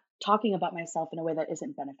 I'm not talking about myself in a way that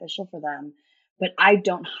isn't beneficial for them, but I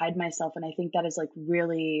don't hide myself. And I think that has like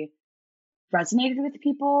really resonated with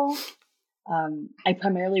people. I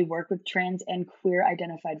primarily work with trans and queer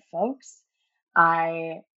identified folks.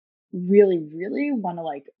 I really, really want to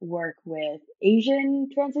like work with Asian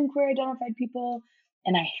trans and queer identified people.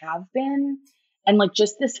 And I have been. And like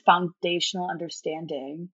just this foundational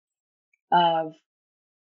understanding of,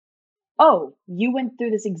 oh, you went through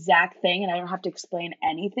this exact thing and I don't have to explain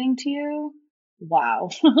anything to you. Wow.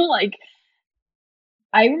 Like,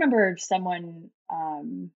 I remember someone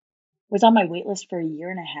was on my wait list for a year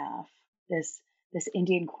and a half, this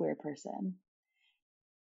Indian queer person.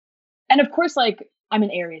 And of course, like, I'm an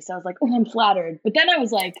Aries, so I was like, oh, I'm flattered. But then I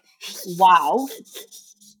was like, wow,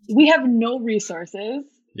 we have no resources.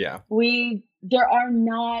 Yeah. There are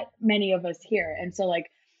not many of us here. And so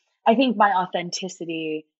like, I think my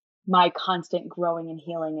authenticity, my constant growing and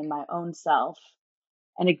healing in my own self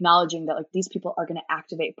and acknowledging that like these people are going to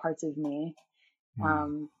activate parts of me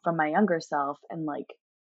from my younger self and like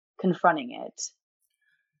confronting it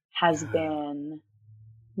has been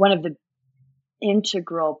one of the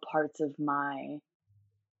integral parts of my,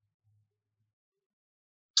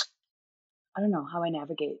 I don't know, how I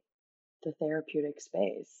navigate the therapeutic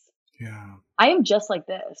space. Yeah. I am just like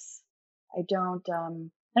this. I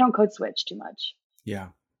don't code switch too much. Yeah.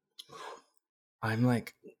 I'm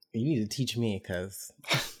like, you need to teach me because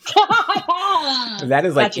that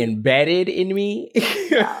is like embedded in me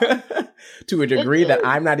to a degree that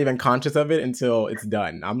I'm not even conscious of it until it's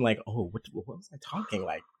done. I'm like, oh, what was I talking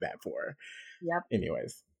like that for? Yep.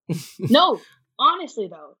 Anyways. No, honestly,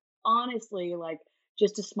 like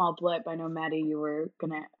just a small blip. I know, Maddie, you were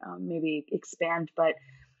going to maybe expand, but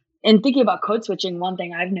in thinking about code switching, one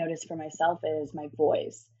thing I've noticed for myself is my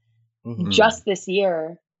voice. Mm-hmm. Just this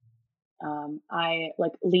year, I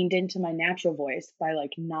like leaned into my natural voice by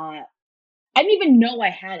like I didn't even know I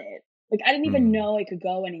had it. Like I didn't even know I could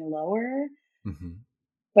go any lower,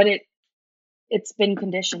 but it's been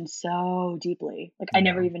conditioned so deeply. Like I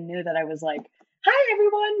never even knew that I was like, hi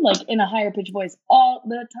everyone, like in a higher pitched voice all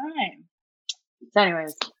the time. So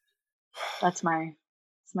anyways, that's my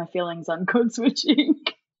feelings on code switching.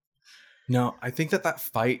 No, I think that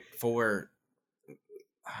fight for,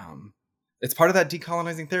 it's part of that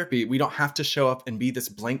decolonizing therapy. We don't have to show up and be this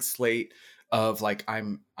blank slate of like, I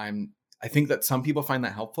think that some people find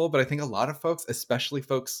that helpful, but I think a lot of folks, especially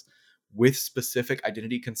folks with specific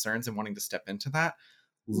identity concerns and wanting to step into that,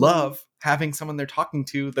 love having someone they're talking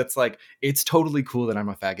to that's like, it's totally cool that I'm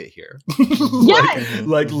a faggot here. Yes!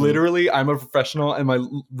 like literally I'm a professional and my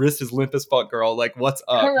wrist is limp as fuck, girl. Like what's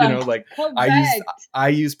up? Correct. You know, like I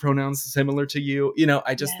use pronouns similar to you. You know,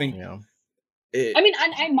 I just think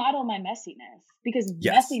I model my messiness because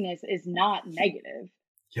messiness is not negative.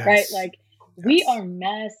 Right? Like we are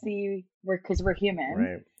messy because we're human.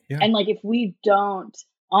 Right. Yeah. And like if we don't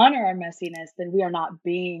honor our messiness, then we are not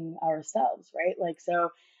being ourselves, right? Like,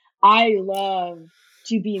 so I love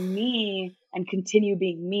to be me and continue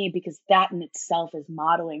being me because that in itself is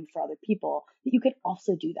modeling for other people that you could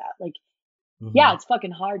also do that. Like, yeah, it's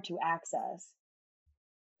fucking hard to access,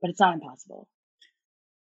 but it's not impossible.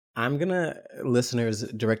 I'm gonna, listeners,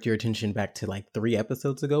 direct your attention back to like 3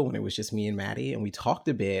 episodes ago when it was just me and Maddie, and we talked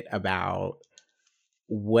a bit about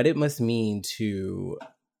what it must mean to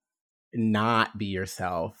not be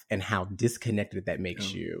yourself and how disconnected that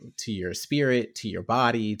makes you to your spirit, to your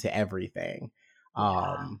body, to everything.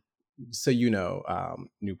 So,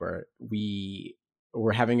 Newbert, we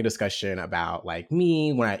were having a discussion about like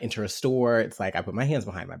me when I enter a store, it's like I put my hands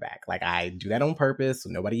behind my back. Like I do that on purpose, so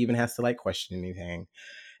nobody even has to like question anything.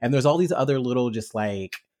 And there's all these other little just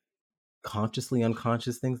like consciously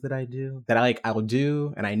unconscious things that I do that I'll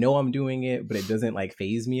do and I know I'm doing it, but it doesn't like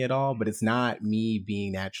faze me at all. But it's not me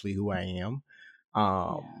being naturally who I am.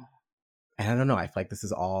 And I don't know. I feel like this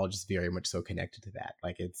is all just very much so connected to that.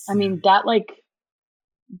 Like that like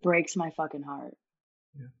breaks my fucking heart.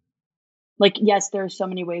 Yeah. Like, yes, there are so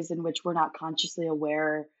many ways in which we're not consciously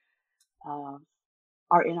aware of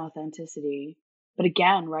our inauthenticity. But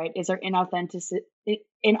again, right, is our inauthenticity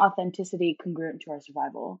congruent to our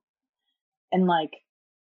survival? And like,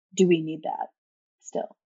 do we need that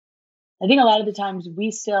still? I think a lot of the times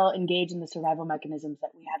we still engage in the survival mechanisms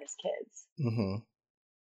that we had as kids. Mm-hmm.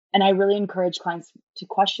 And I really encourage clients to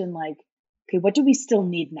question like, okay, what do we still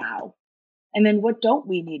need now? And then what don't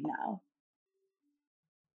we need now?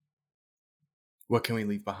 What can we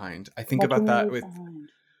leave behind? I think about that with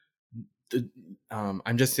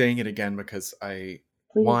I'm just saying it again because I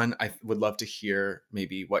would love to hear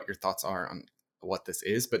maybe what your thoughts are on what this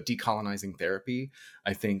is, but decolonizing therapy,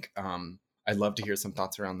 I think I'd love to hear some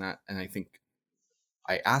thoughts around that. And I think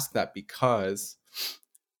I ask that because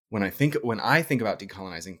when I think about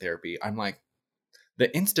decolonizing therapy, I'm like,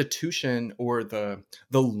 the institution or the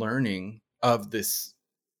learning of this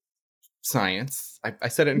science, I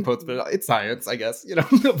said it in quotes, but it's science, I guess,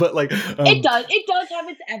 but like it does have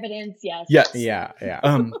its evidence. Yeah.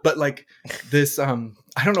 But like this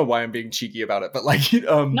I don't know why I'm being cheeky about it, but like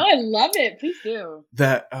no, I love it, please do.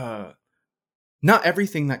 That not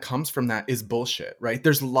everything that comes from that is bullshit, right?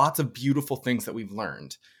 There's lots of beautiful things that we've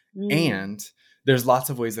learned and there's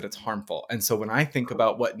lots of ways that it's harmful. And so when I think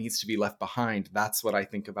about what needs to be left behind, that's what I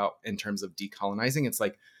think about in terms of decolonizing. It's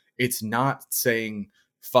like, it's not saying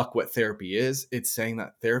fuck what therapy is. It's saying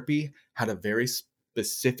that therapy had a very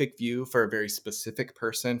specific view for a very specific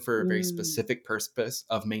person for a very specific purpose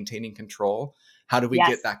of maintaining control. How do we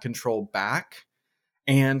get that control back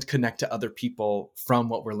and connect to other people from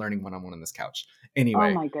what we're learning one-on-one on this couch? Anyway,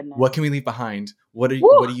 oh my goodness. What can we leave behind? What do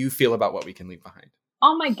you feel about what we can leave behind?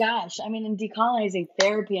 Oh my gosh. I mean, in decolonizing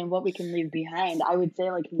therapy and what we can leave behind, I would say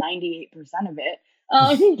like 98% of it.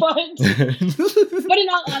 But in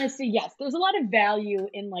all honesty, yes, there's a lot of value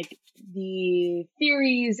in like the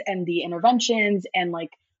theories and the interventions and like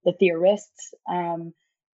the theorists. And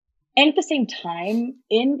at the same time,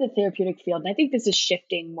 in the therapeutic field, and I think this is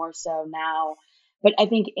shifting more so now, But I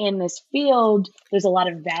think in this field, there's a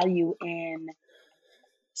lot of value in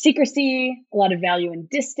secrecy, a lot of value in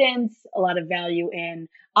distance, a lot of value in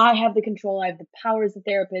I have the control, I have the power as a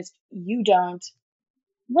therapist, you don't.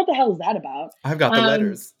 What the hell is that about? I've got the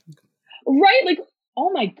letters. Right? Like,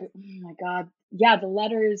 oh my God. Yeah, the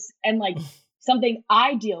letters and like something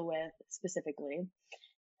I deal with specifically.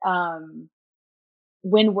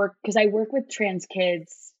 Because I work with trans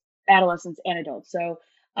kids, adolescents, and adults. So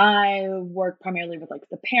I work primarily with like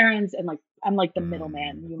the parents and like I'm like the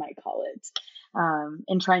middleman, you might call it,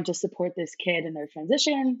 in trying to support this kid in their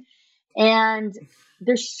transition. And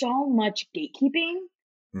there's so much gatekeeping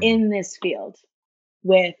in this field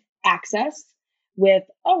with access, with,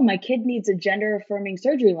 oh, my kid needs a gender affirming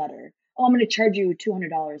surgery letter. Oh, I'm going to charge you $200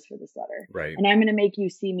 for this letter. Right. And I'm going to make you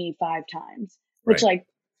see me 5 times, which Right. like,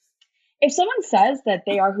 if someone says that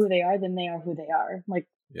they are who they are, then they are who they are. Like,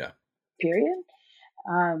 Yeah. period.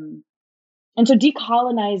 And so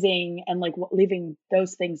decolonizing and like leaving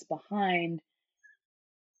those things behind,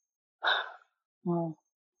 well,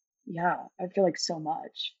 yeah, I feel like so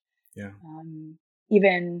much. Yeah.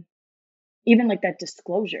 Even like that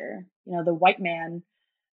disclosure, you know, the white man,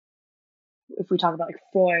 if we talk about like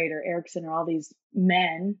Freud or Erikson or all these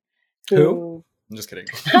men who I'm just kidding.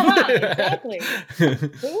 Exactly.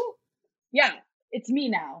 Who? Yeah, it's me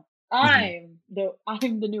now. I'm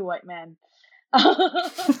the new white man.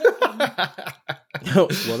 Well,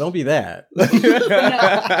 don't be that.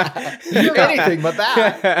 You're right. Anything but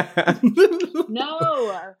that.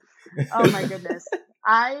 No. Oh my goodness.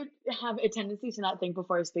 I have a tendency to not think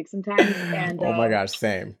before I speak sometimes. And Oh my gosh,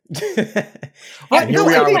 same. Well, And here no,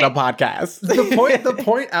 we I are with think- a podcast. the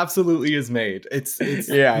point absolutely is made. It's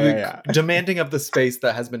Yeah. demanding of the space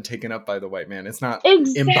that has been taken up by the white man. It's not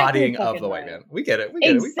Exactly embodying of fucking the white right. man. We get it.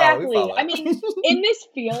 Exactly. We follow. I mean, in this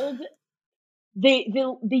field,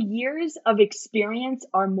 the years of experience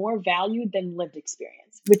are more valued than lived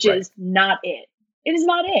experience, which Right. is not it. It is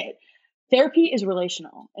not it. Therapy is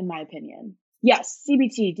relational, in my opinion. Yes,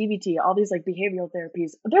 CBT, DBT, all these like behavioral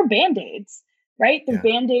therapies, they're band-aids, right? They're Yeah.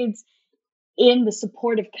 band-aids in the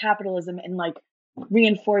support of capitalism and like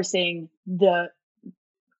reinforcing the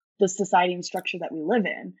society and structure that we live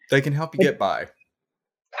in. They can help you get by.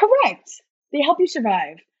 Correct. They help you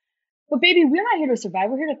survive. But baby, we're not here to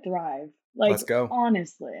survive. We're here to thrive. Like, Let's go.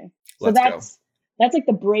 honestly. Let's so go. that's like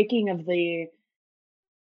the breaking of the,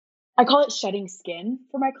 I call it shedding skin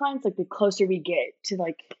for my clients. Like the closer we get to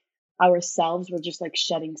like ourselves, we're just like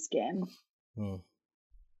shedding skin. Hmm.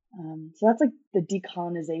 So that's like the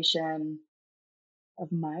decolonization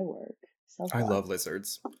of my work. I love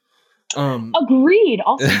lizards. Agreed.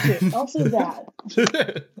 Also that.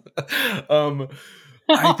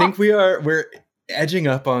 I think we're edging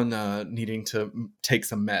up on needing to take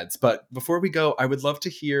some meds. But before we go, I would love to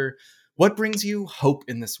hear what brings you hope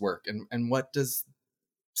in this work, and what does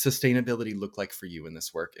sustainability look like for you in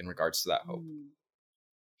this work in regards to that hope?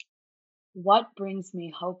 What brings me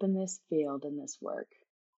hope in this field, in this work?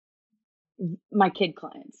 My kid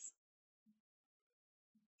clients.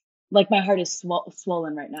 Like my heart is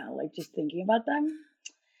swollen right now, like just thinking about them.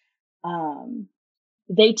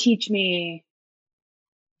 They teach me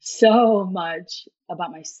so much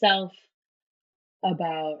about myself,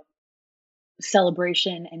 about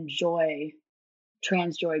celebration and joy,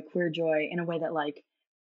 trans joy, queer joy, in a way that like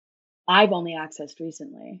I've only accessed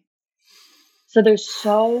recently. So there's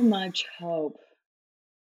so much hope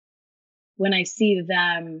when I see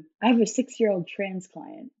them. I have a 6-year-old trans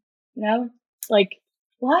client, you know, like,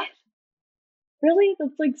 what? Really?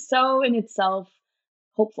 That's like so in itself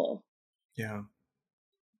hopeful. Yeah.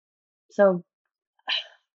 So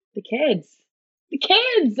the kids. The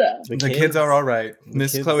kids are all right.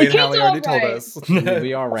 Miss kids- Chloe and The Hallie kids already are told all us. We'll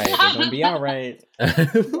be all right. We're gonna be all right.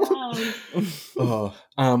 Oh,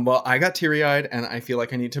 well, I got teary-eyed and I feel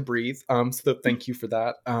like I need to breathe. So thank you for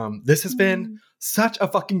that. This has been such a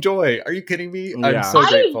fucking joy. Are you kidding me? Yeah. I'm so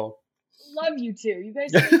grateful. Love you too. You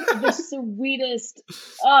guys are the sweetest.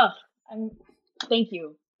 Thank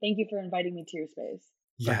you. Thank you for inviting me to your space.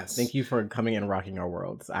 Yes. Thank you for coming and rocking our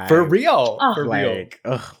worlds. For real. Oh. For real. Like,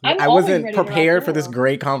 ugh, I'm I always wasn't ready to rock prepared the for this world.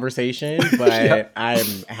 great conversation, but Yeah. I'm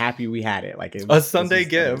happy we had it. Like A Sunday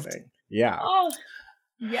gift. amazing. Yeah. Oh,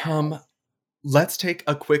 yes. Let's take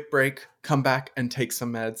a quick break, come back and take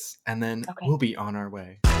some meds, and then Okay. we'll be on our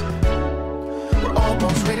way. We're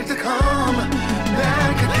almost ready to come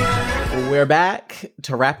back again. We're back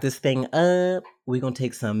to wrap this thing up. We're gonna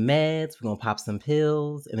take some meds, we're gonna pop some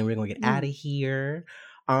pills, and then we're gonna get out of here.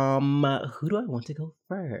 Who do I want to go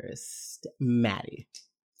first? Maddie.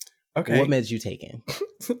 Okay. What meds you taking?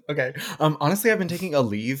 Okay. Honestly, I've been taking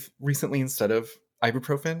Aleve recently instead of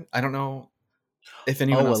ibuprofen. I don't know if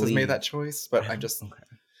anyone else has Elite. made that choice, but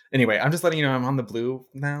anyway, I'm just letting you know I'm on the blue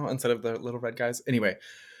now instead of the little red guys. Anyway,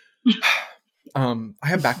 I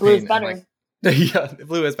have back pain. Blue is better. Yeah,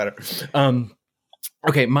 blue is better.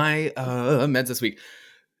 Okay, my meds this week.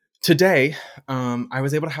 Today, I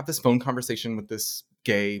was able to have this phone conversation with this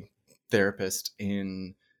gay therapist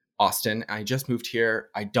in Austin. I just moved here.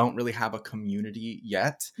 I don't really have a community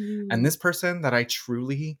yet. And this person that I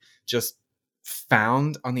truly just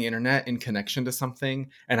found on the internet in connection to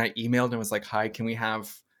something, and I emailed and was like, hi, can we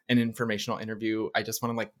have an informational interview? I just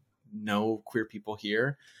want to like know queer people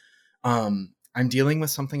here. I'm dealing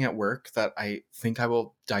with something at work that I think I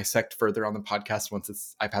will dissect further on the podcast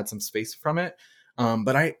once I've had some space from it.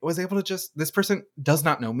 But I was able to this person does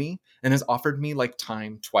not know me and has offered me like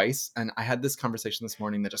time twice. And I had this conversation this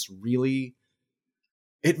morning that just really,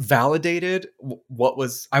 it validated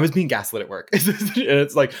I was being gaslit at work.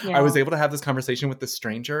 It's like, I was able to have this conversation with this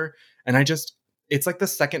stranger. And it's like the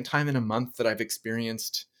second time in a month that I've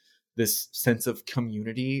experienced this sense of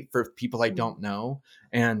community for people I don't know.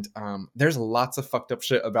 And there's lots of fucked up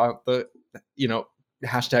shit about the,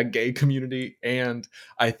 #gay community. And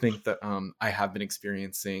I think that I have been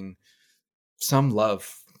experiencing some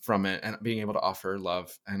love from it and being able to offer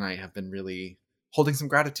love. And I have been really holding some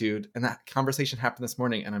gratitude. And that conversation happened this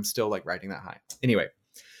morning and I'm still like riding that high. Anyway,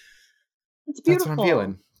 it's beautiful. That's what I'm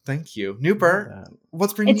feeling. Thank you. Nooper,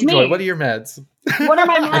 what's bringing you me. joy? What are your meds? What are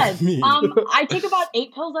my meds? I take about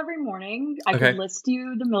 8 pills every morning. I could list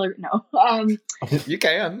you the You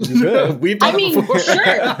can. You could. We've done it before.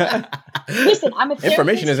 Sure. Listen, I'm a therapist.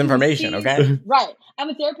 Information is information, okay? Right. I'm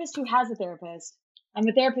a therapist who has a therapist. I'm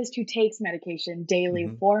a therapist who takes medication daily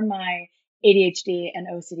for my ADHD and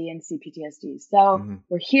OCD and CPTSD. So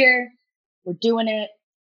we're here. We're doing it.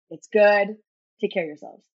 It's good. Take care of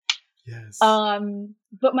yourselves. Yes.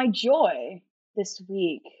 But my joy this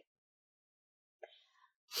week,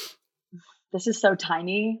 this is so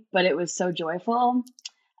tiny, but it was so joyful.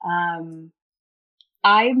 I'm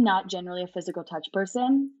not generally a physical touch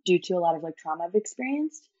person due to a lot of like trauma I've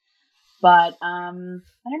experienced, but I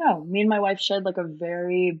don't know. Me and my wife shared like a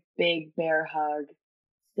very big bear hug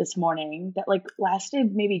this morning that like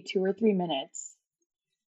lasted maybe 2 or 3 minutes,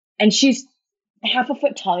 and she's half a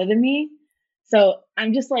foot taller than me, so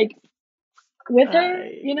I'm just like with her,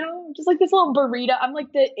 just like this little burrito. I'm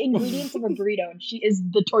like the ingredients of a burrito, and she is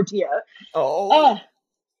the tortilla. I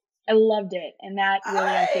loved it, and that really,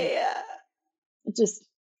 I think, it just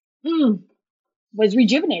was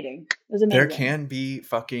rejuvenating. It was amazing. There can be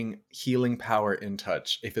fucking healing power in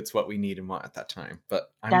touch if it's what we need and want at that time.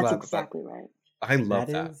 But That's exactly right. I love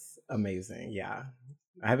that. That is amazing. Yeah.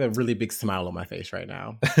 I have a really big smile on my face right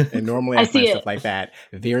now. And normally I find stuff like that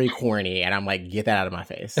very corny. And I'm like, get that out of my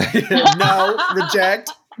face. No,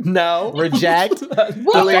 reject. No. Reject.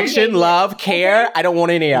 Deletion, love, care. I don't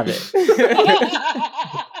want any of it.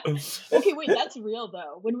 Okay, wait, that's real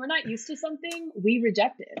though. When we're not used to something, we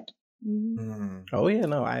reject it. Oh yeah,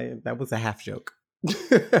 no, that was a half joke.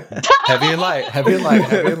 Heavy and light.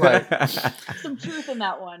 Some truth in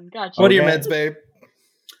that one. Gotcha. What are your meds, babe?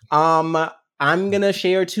 I'm going to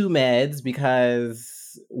share 2 meds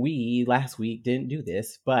because we last week didn't do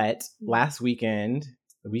this, but last weekend,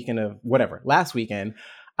 I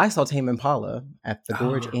saw Tame Impala at the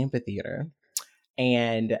Gorge Amphitheater.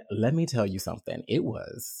 And let me tell you something. It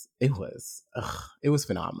was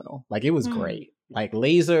phenomenal. Like, it was great. Like,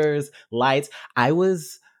 lasers, lights. I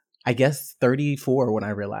was, I guess, 34 when I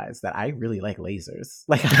realized that I really like lasers.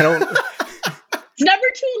 Like, I don't... It's never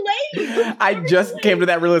too late. I just came to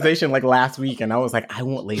that realization like last week, and I was like, I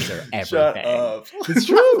want laser everything. Shut up. It's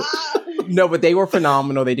true. No, but they were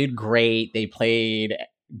phenomenal. They did great. They played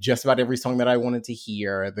just about every song that I wanted to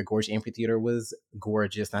hear. The Gorge Amphitheater was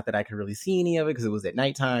gorgeous. Not that I could really see any of it because it was at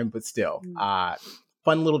nighttime, but still,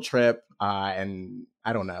 fun little trip. And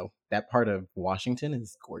I don't know, that part of Washington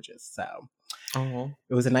is gorgeous. So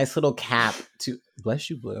it was a nice little cap to,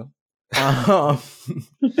 bless you, Blue.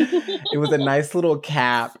 It was a nice little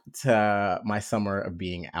cap to my summer of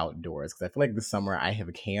being outdoors, because I feel like this summer I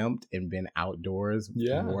have camped and been outdoors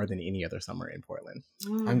more than any other summer in Portland.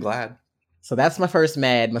 I'm glad. So that's my first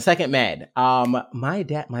med. My second med, my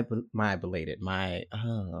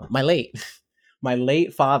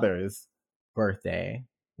late father's birthday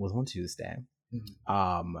was on Tuesday.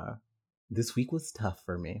 This week was tough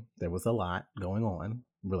for me. There was a lot going on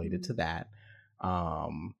related to that.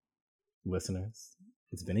 Listeners,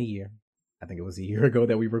 it's been a year. I think it was a year ago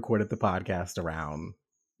that we recorded the podcast around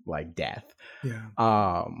like death.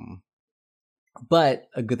 Yeah. But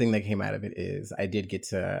a good thing that came out of it is I did get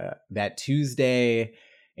to that Tuesday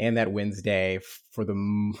and that Wednesday for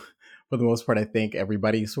for the most part, I think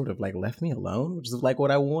everybody sort of like left me alone, which is like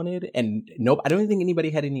what I wanted. And nope, I don't even think anybody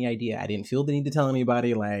had any idea. I didn't feel the need to tell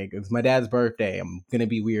anybody, like, it's my dad's birthday, I'm gonna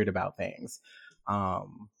be weird about things. I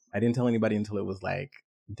didn't tell anybody until it was like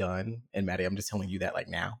done. And Maddie, I'm just telling you that like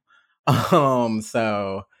now.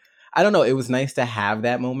 So I don't know. It was nice to have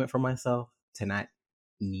that moment for myself, to not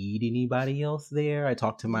need anybody else there. I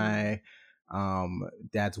talked to my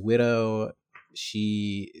dad's widow.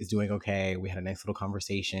 She is doing okay. We had a nice little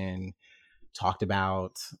conversation, talked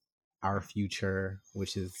about our future,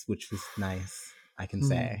 which was nice, I can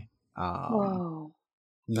say. Whoa.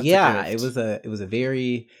 Yeah, it was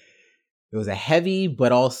a heavy,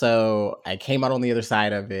 but also I came out on the other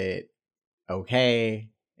side of it okay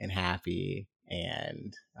and happy,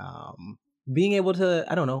 and being able to,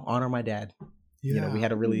 I don't know, honor my dad. Yeah. You know, we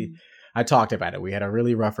had I talked about it. We had a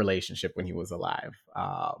really rough relationship when he was alive.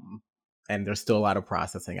 And there's still a lot of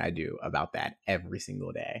processing I do about that every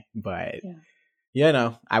single day. But, you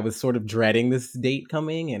know, I was sort of dreading this date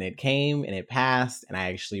coming, and it came and it passed. And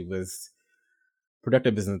I actually was,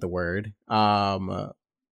 productive isn't the word. I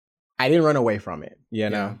didn't run away from it. You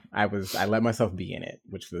know, I let myself be in it,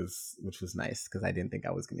 which was nice, because I didn't think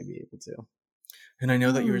I was going to be able to. And I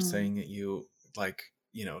know that you were saying that you, like,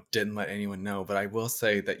 you know, didn't let anyone know, but I will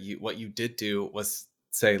say that what you did do was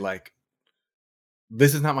say, like,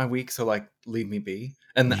 this is not my week, so like, leave me be.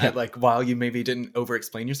 And like, while you maybe didn't over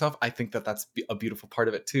explain yourself, I think that that's a beautiful part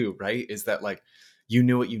of it too, right? Is that like, you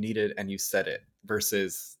knew what you needed and you said it,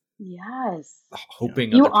 versus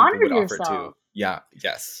hoping you other people would offer yourself. it too. Yeah.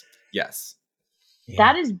 Yes. Yeah.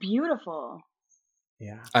 That is beautiful.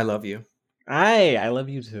 Yeah. I love you. I love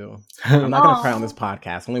you too. I'm not going to cry on this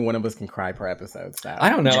podcast. Only one of us can cry per episode. So I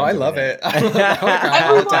don't know. I love it. I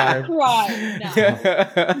Everyone cry.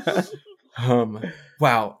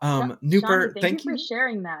 Wow. Nooper, Shawnee, thank you for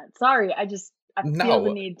sharing that. Sorry, I feel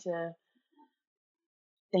the need to.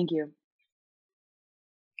 Thank you.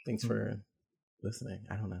 Thanks for listening.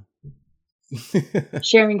 I don't know.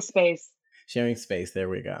 Sharing space. Sharing space. There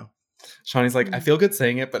we go. Shawnee's like, I feel good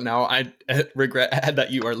saying it, but now I regret that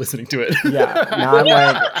you are listening to it. Yeah. Now I'm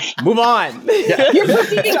like, move on. Yeah. You're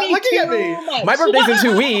perceiving Stop me looking at too me. much. My birthday's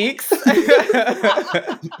in 2 weeks.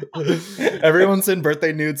 Everyone send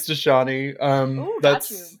birthday nudes to Shawnee. Ooh,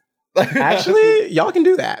 That's actually, y'all can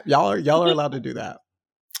do that. Y'all are allowed to do that.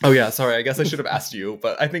 Oh yeah, sorry. I guess I should have asked you,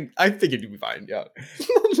 but I think you'd be fine. Yeah.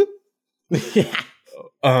 Yeah.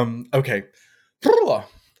 Okay.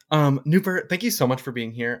 Nooper, thank you so much for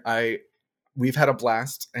being here. We've had a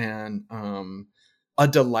blast and a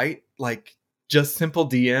delight. Like, just simple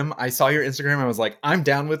DM. I saw your Instagram. I was like, I'm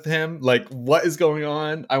down with him. Like, what is going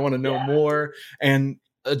on? I want to know more. And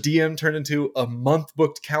a DM turned into a month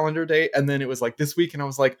booked calendar date, and then it was like this week, and I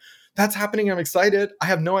was like, that's happening. I'm excited. I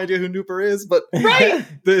have no idea who Nooper is, but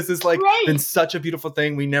this is like been such a beautiful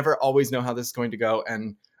thing. We never always know how this is going to go,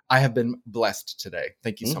 and I have been blessed today.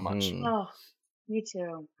 Thank you so much. Oh, me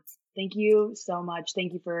too. Thank you so much.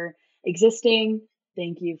 Thank you for existing.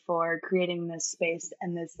 Thank you for creating this space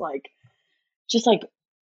and this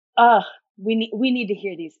we need to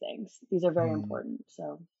hear these things. These are very important.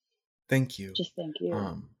 So thank you. Just thank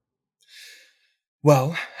you.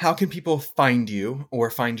 Well, how can people find you or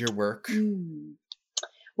find your work?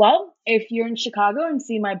 Well, if you're in Chicago and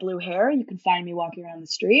see my blue hair, you can find me walking around the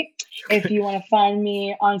street. If you want to find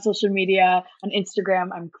me on social media, on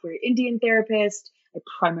Instagram, I'm Queer Indian Therapist. I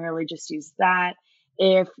primarily just use that.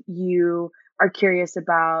 If you are curious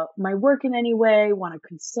about my work in any way, want to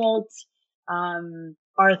consult, are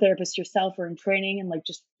a therapist yourself or in training and like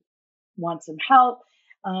just want some help,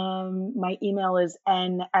 my email is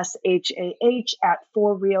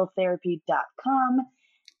nshah@forrealtherapy.com.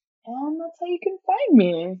 And that's how you can find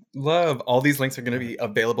me. Love. All these links are going to be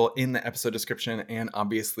available in the episode description. And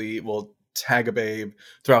obviously we'll tag a babe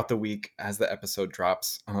throughout the week as the episode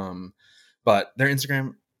drops. But your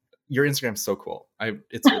Instagram's so cool.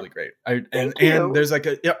 It's really great. And there's like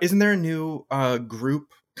isn't there a new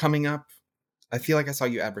group coming up? I feel like I saw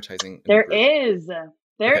you advertising. There is. I'm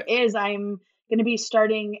going to be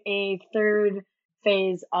starting a third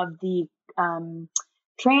phase of the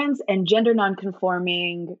trans and gender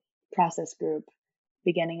nonconforming process group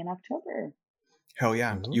beginning in October. Hell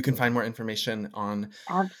yeah. Ooh. You can find more information on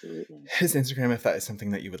his Instagram if that is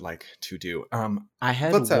something that you would like to do. I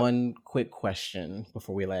had one quick question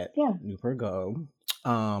before we let Nooper go.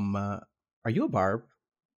 Are you a barb?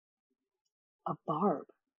 A barb?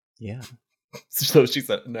 Yeah. So she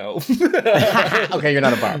said no. Okay, you're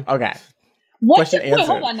not a barb. Okay. What? Question answered. Wait,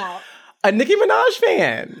 hold on now. A Nicki Minaj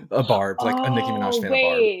fan. A barb, like a Nicki Minaj fan.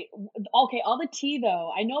 Wait. Okay, all the tea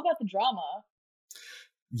though. I know about the drama.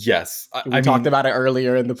 Yes. We talked about it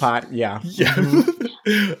earlier in the pod. Yeah. Yeah.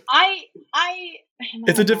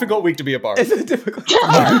 It's a difficult week to be a bar. It's a difficult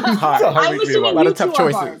hard. It's a hard week to be a bar. A lot of tough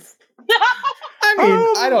choices. I mean,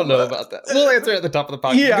 I don't know about that. We'll answer at the top of the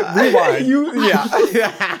podcast. Yeah. Rewind.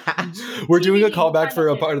 Yeah. We're doing a callback for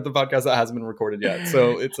a part of the podcast that hasn't been recorded yet.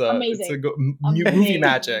 So it's a movie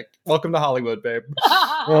magic. Welcome to Hollywood, babe.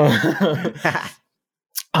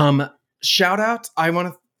 Shout out. I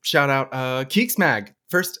want to shout out Keeks Mag.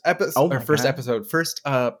 First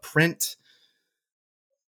print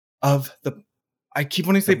of the. I keep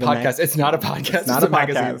wanting to say podcast. It's not a podcast. It's not a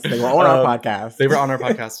podcast. They were on our podcast. They were on our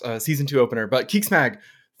podcast, season 2 opener. But Keeks Mag,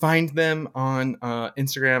 find them on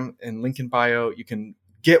Instagram and link in bio. You can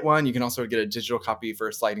get one. You can also get a digital copy for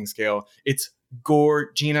a sliding scale. It's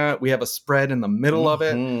Gina. We have a spread in the middle of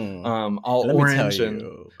it, all orange and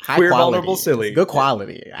queer, vulnerable, silly. Good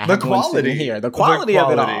quality. The quality here. The quality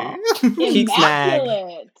of it all. Keeks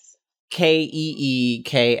Mag. KEEKSMAG.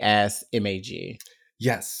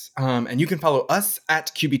 Yes. And you can follow us at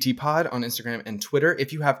QBT Pod on Instagram and Twitter.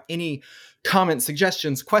 If you have any comments,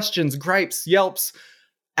 suggestions, questions, gripes, yelps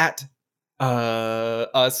at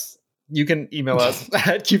us, you can email us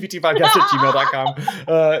at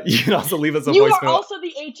qbtpodcast@gmail.com. You can also leave us a voicemail. You are also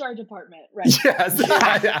the HR department, right? Yes,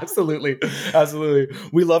 absolutely. Absolutely.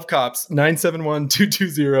 We love cops.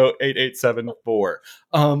 971-220-8874.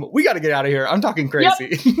 We got to get out of here. I'm talking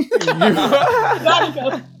crazy. Yep. Gotta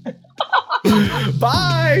go.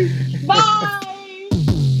 Bye. Bye.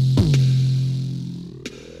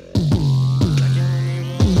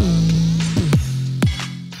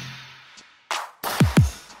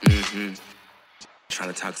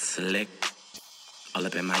 Trying to talk slick all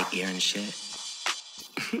up in my ear and shit.